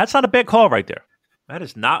 That's not a bad call right there. That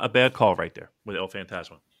is not a bad call right there with El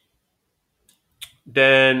Phantasmo.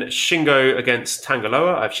 Then Shingo against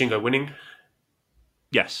Tangaloa. I have Shingo winning.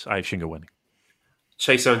 Yes, I have Shingo winning.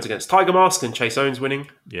 Chase Owens against Tiger Mask, and Chase Owens winning.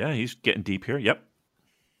 Yeah, he's getting deep here. Yep.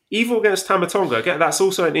 Evil against Tamatonga. Again, that's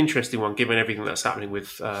also an interesting one, given everything that's happening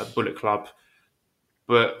with Bullet Club.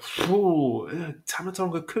 But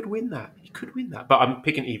Tamatonga could win that. He could win that. But I'm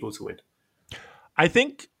picking Evil to win. I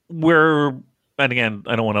think and again,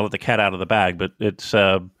 I don't want to let the cat out of the bag, but it's...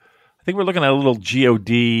 I think we're looking at a little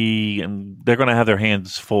GOD, and they're going to have their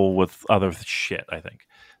hands full with other shit, I think.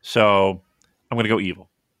 So I'm going to go Evil.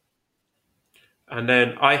 And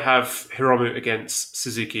then I have Hiromu against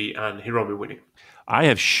Suzuki, and Hiromu winning. I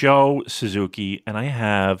have Sho Suzuki, and I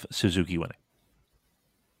have Suzuki winning.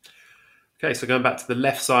 Okay, so going back to the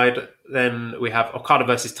left side, then we have Okada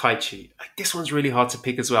versus Taichi. This one's really hard to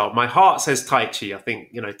pick as well. My heart says Taichi. I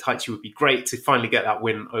think, Taichi would be great to finally get that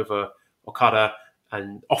win over Okada.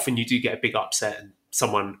 And often you do get a big upset and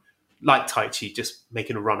someone like Taichi just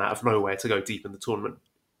making a run out of nowhere to go deep in the tournament.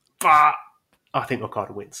 But I think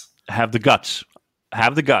Okada wins. Have the guts.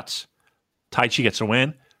 Taichi gets a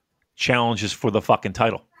win. Challenges for the fucking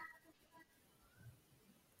title.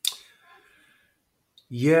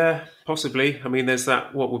 Yeah, possibly. I mean, there's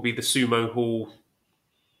that, what would be the Sumo Hall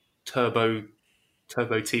Turbo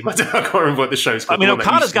team. I can't remember what the show's called. I mean,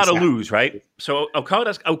 Okada's got to lose, right? So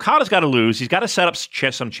Okada's got to lose. He's got to set up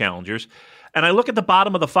some challengers. And I look at the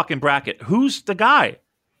bottom of the fucking bracket. Who's the guy?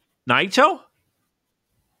 Naito?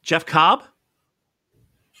 Jeff Cobb?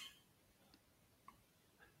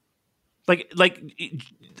 Like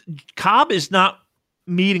Cobb is not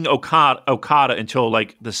meeting Okada until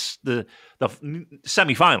like the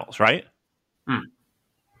semifinals, right? Hmm.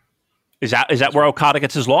 Is that where Okada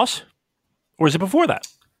gets his loss, or is it before that?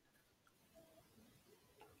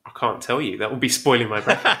 I can't tell you. That would be spoiling my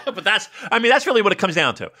bracket. But that's really what it comes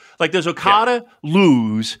down to. Like, does Okada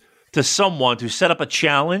lose to someone to set up a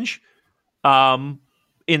challenge in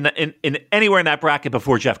anywhere in that bracket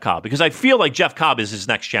before Jeff Cobb? Because I feel like Jeff Cobb is his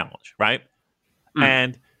next challenge, right?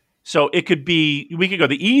 And so we could go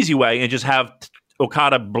the easy way and just have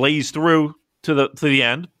Okada blaze through to the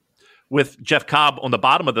end with Jeff Cobb on the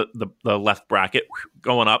bottom of the left bracket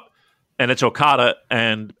going up. And it's Okada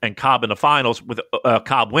and Cobb in the finals with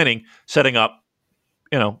Cobb winning, setting up,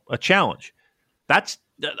 a challenge.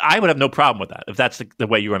 I would have no problem with that if that's the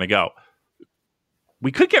way you're going to go.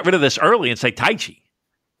 We could get rid of this early and say Taichi.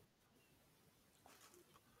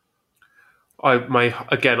 I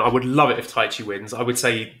would love it if Taichi wins. I would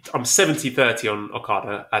say I'm 70-30 on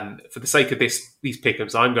Okada, and for the sake of these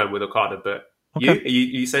pick'ems, I'm going with Okada. But Okay. are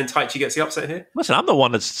you saying Taichi gets the upset here? Listen, I'm the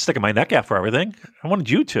one that's sticking my neck out for everything. I wanted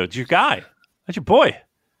you to. It's your guy. That's your boy.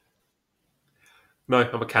 No,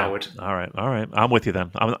 I'm a coward. All right. I'm with you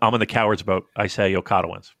then. I'm in the coward's boat. I say Okada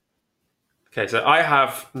wins. Okay, so I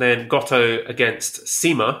have then Goto against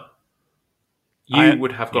CIMA. You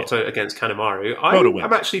would have Goto against Kanemaru.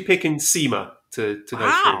 I'm actually picking CIMA to go through.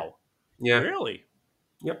 Wow. Yeah. Really?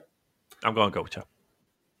 Yep. I'm going Goto.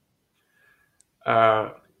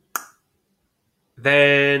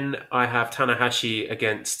 Then I have Tanahashi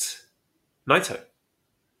against Naito.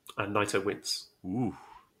 And Naito wins. Ooh.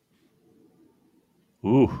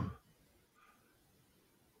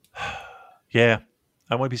 Yeah,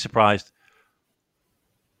 I wouldn't be surprised.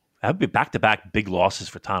 That would be back-to-back big losses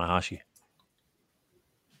for Tanahashi.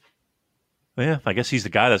 Yeah, I guess he's the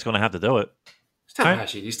guy that's going to have to do it. It's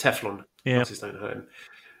Tanahashi. He's Teflon. Yeah. Losses don't hurt him.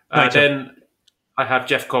 Then I have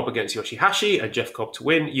Jeff Cobb against Yoshihashi and Jeff Cobb to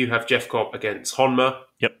win. You have Jeff Cobb against Honma.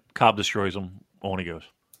 Yep, Cobb destroys him. On he goes.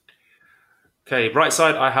 Okay, right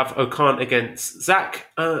side, I have Okan against Zach.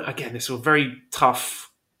 Again, this was very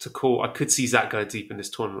tough to call. I could see Zach going deep in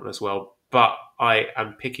this tournament as well, but I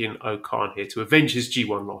am picking Okan here to avenge his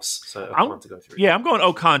G1 loss. So Okan to go through. Yeah, I'm going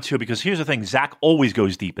Okan too, because here's the thing. Zach always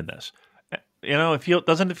goes deep in this.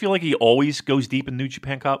 Doesn't it feel like he always goes deep in New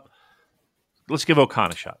Japan Cup? Let's give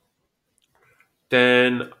Okan a shot.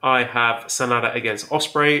 Then I have Sanada against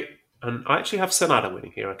Ospreay, and I actually have Sanada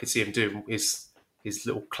winning here. I could see him doing his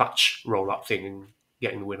little clutch roll-up thing and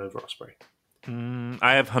getting the win over Ospreay.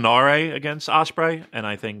 I have Hanare against Ospreay, and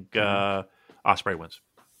I think Ospreay wins.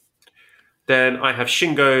 Then I have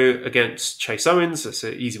Shingo against Chase Owens. That's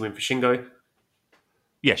an easy win for Shingo.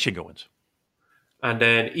 Yeah, Shingo wins. And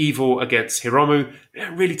then Evil against Hiromu.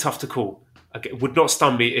 Yeah, really tough to call. It would not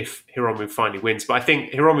stun me if Hiromu finally wins, but I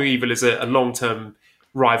think Hiromu Evil is a long-term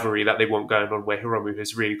rivalry that they want going on where Hiromu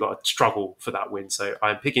has really got to struggle for that win. So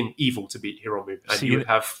I'm picking Evil to beat Hiromu. And you would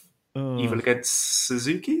have Evil against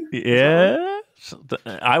Suzuki? Yeah.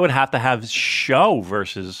 I would have to have Show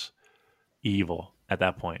versus Evil at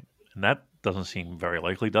that point. And that doesn't seem very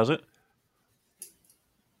likely, does it?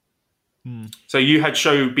 So you had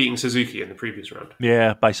Show beating Suzuki in the previous round?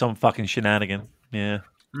 Yeah, by some fucking shenanigan. Yeah.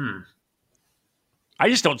 I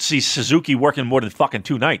just don't see Suzuki working more than fucking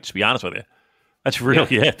 2 nights, to be honest with you. That's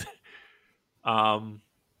really it.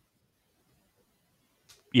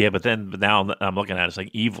 Yeah, but now I'm looking at it, it's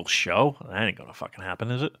like Evil Show. That ain't gonna fucking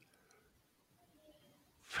happen, is it?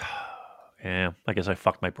 Yeah, I guess I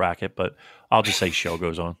fucked my bracket, but I'll just say Show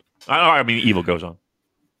goes on. I mean, Evil goes on.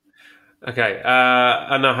 Okay,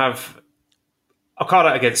 and I have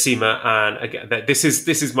Okada against CIMA, and again, this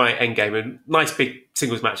is my end game. A nice big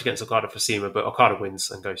singles match against Okada for CIMA, but Okada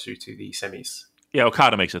wins and goes through to the semis. Yeah,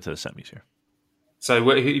 Okada makes it to the semis here. So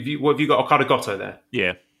what have you got? Okada Goto there?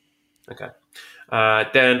 Yeah. Okay.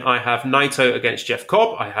 Then I have Naito against Jeff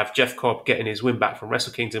Cobb. I have Jeff Cobb getting his win back from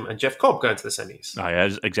Wrestle Kingdom and Jeff Cobb going to the semis.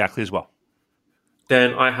 Exactly as well.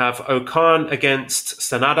 Then I have Okan against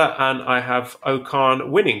Sanada, and I have Okan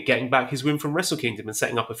winning, getting back his win from Wrestle Kingdom and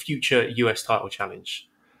setting up a future US title challenge.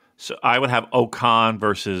 So I would have Okan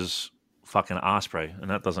versus fucking Ospreay, and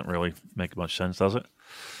that doesn't really make much sense, does it?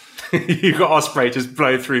 You got Ospreay just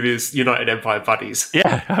blowing through his United Empire buddies.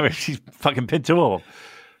 Yeah, I mean, she's fucking pinned 2 of them.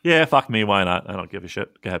 Yeah, fuck me, why not? I don't give a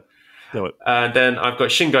shit. Go ahead, do it. And then I've got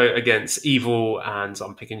Shingo against Evil, and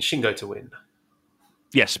I'm picking Shingo to win.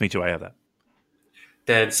 Yes, me too, I have that.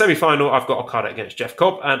 Then semi-final, I've got Okada against Jeff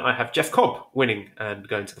Cobb, and I have Jeff Cobb winning and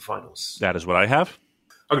going to the finals. That is what I have.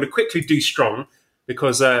 I'm going to quickly do strong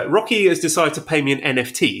because Rocky has decided to pay me in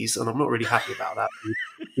NFTs, and I'm not really happy about that.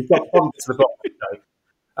 We've got to the bottom of the show.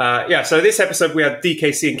 So this episode we had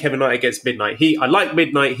DKC and Kevin Knight against Midnight Heat. I like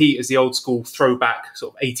Midnight Heat as the old school throwback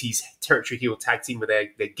sort of 80s territory heel tag team with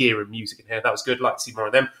their gear and music and hair. That was good. Like to see more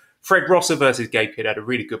of them. Fred Rosser versus Gabe Kidd had a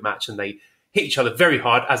really good match, and they hit each other very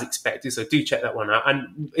hard as expected. So do check that one out.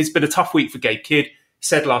 And it's been a tough week for Gabe Kidd. He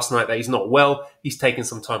said last night that he's not well. He's taken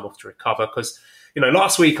some time off to recover because,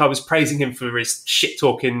 last week I was praising him for his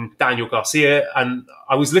shit-talking Daniel Garcia, and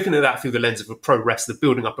I was looking at that through the lens of a pro wrestler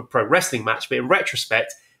building up a pro wrestling match. But in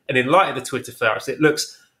retrospect, and in light of the Twitter ferrets, it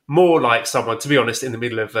looks more like someone, to be honest, in the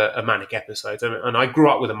middle of a manic episode. And I grew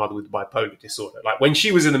up with a mother with bipolar disorder. Like, when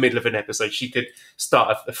she was in the middle of an episode, she could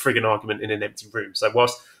start a friggin' argument in an empty room. So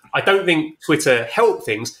whilst I don't think Twitter helped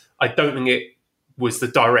things, I don't think it was the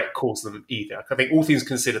direct cause of them either. I think all things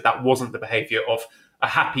considered, that wasn't the behaviour of a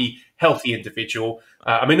happy, healthy individual.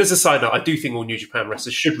 As a side note, I do think all New Japan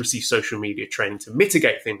wrestlers should receive social media training to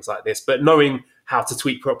mitigate things like this, but knowing how to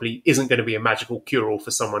tweet properly isn't going to be a magical cure-all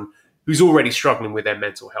for someone who's already struggling with their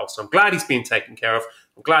mental health. So I'm glad he's being taken care of.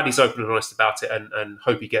 I'm glad he's open and honest about it, and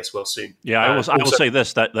hope he gets well soon. Yeah, I will say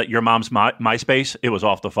this, that your mom's MySpace, it was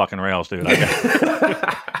off the fucking rails, dude.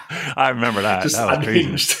 I remember that. Just that was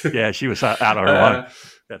unhinged. Crazy. Yeah, she was out of her mind.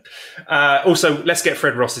 Also, let's get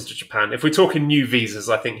Fred Rosser to Japan. If we're talking new visas,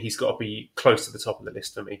 I think he's got to be close to the top of the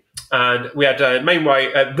list for me. And we had the main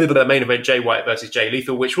event, Jay White versus Jay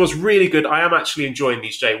Lethal, which was really good. I am actually enjoying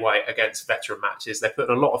these Jay White against veteran matches. They're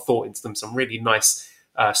putting a lot of thought into them, some really nice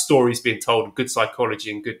stories being told, good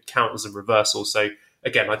psychology and good counters and reversals. So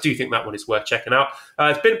again, I do think that one is worth checking out.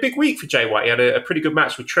 It's been a big week for Jay White. He had a pretty good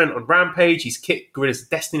match with Trent on Rampage. He's kicked Guerrilla's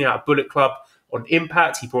Destiny out of Bullet Club on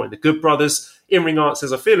Impact. He brought in the Good Brothers. In-ring art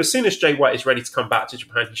says, I feel as soon as Jay White is ready to come back to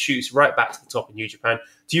Japan, he shoots right back to the top of New Japan.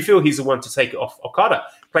 Do you feel he's the one to take it off Okada?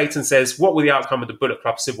 Clayton says, what will the outcome of the Bullet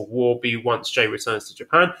Club Civil War be once Jay returns to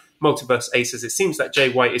Japan? Multiverse A says, it seems that Jay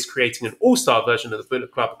White is creating an all-star version of the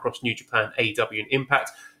Bullet Club across New Japan, AEW and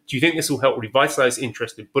Impact. Do you think this will help revitalise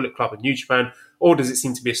interest in Bullet Club and New Japan? Or does it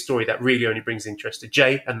seem to be a story that really only brings interest to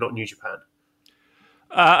Jay and not New Japan?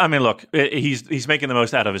 Look, he's making the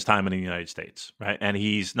most out of his time in the United States, right? And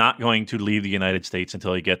he's not going to leave the United States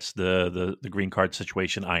until he gets the green card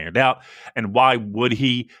situation ironed out. And why would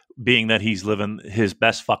he, being that he's living his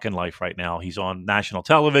best fucking life right now? He's on national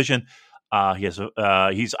television.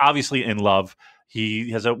 He's obviously in love.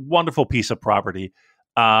 He has a wonderful piece of property.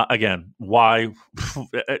 Again, why?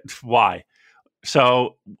 Why?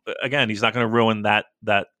 So again, he's not going to ruin that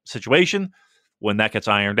situation. When that gets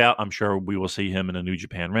ironed out, I'm sure we will see him in a New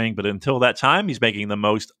Japan ring. But until that time, he's making the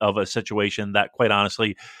most of a situation that, quite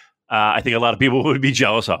honestly, I think a lot of people would be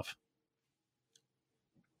jealous of.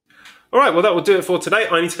 All right, well, that will do it for today.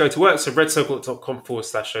 I need to go to work, so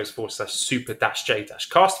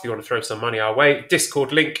redcircle.com/shows/super-j-cast if you want to throw some money our way.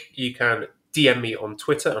 Discord link, you can DM me on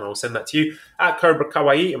Twitter, and I will send that to you at Cobra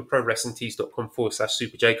Kawaii and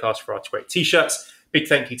ProWrestlingTees.com/super-j-cast for our great t-shirts. Big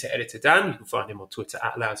thank you to Editor Dan. You can find him on Twitter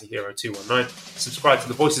at LousyHero219. Subscribe to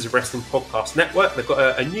the Voices of Wrestling Podcast Network. They've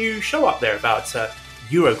got a new show up there about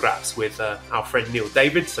Eurograps with our friend Neil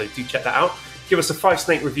David, so do check that out. Give us a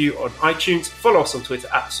 5-snake review on iTunes. Follow us on Twitter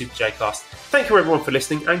at SuperJcast. Thank you everyone for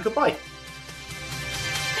listening, and goodbye.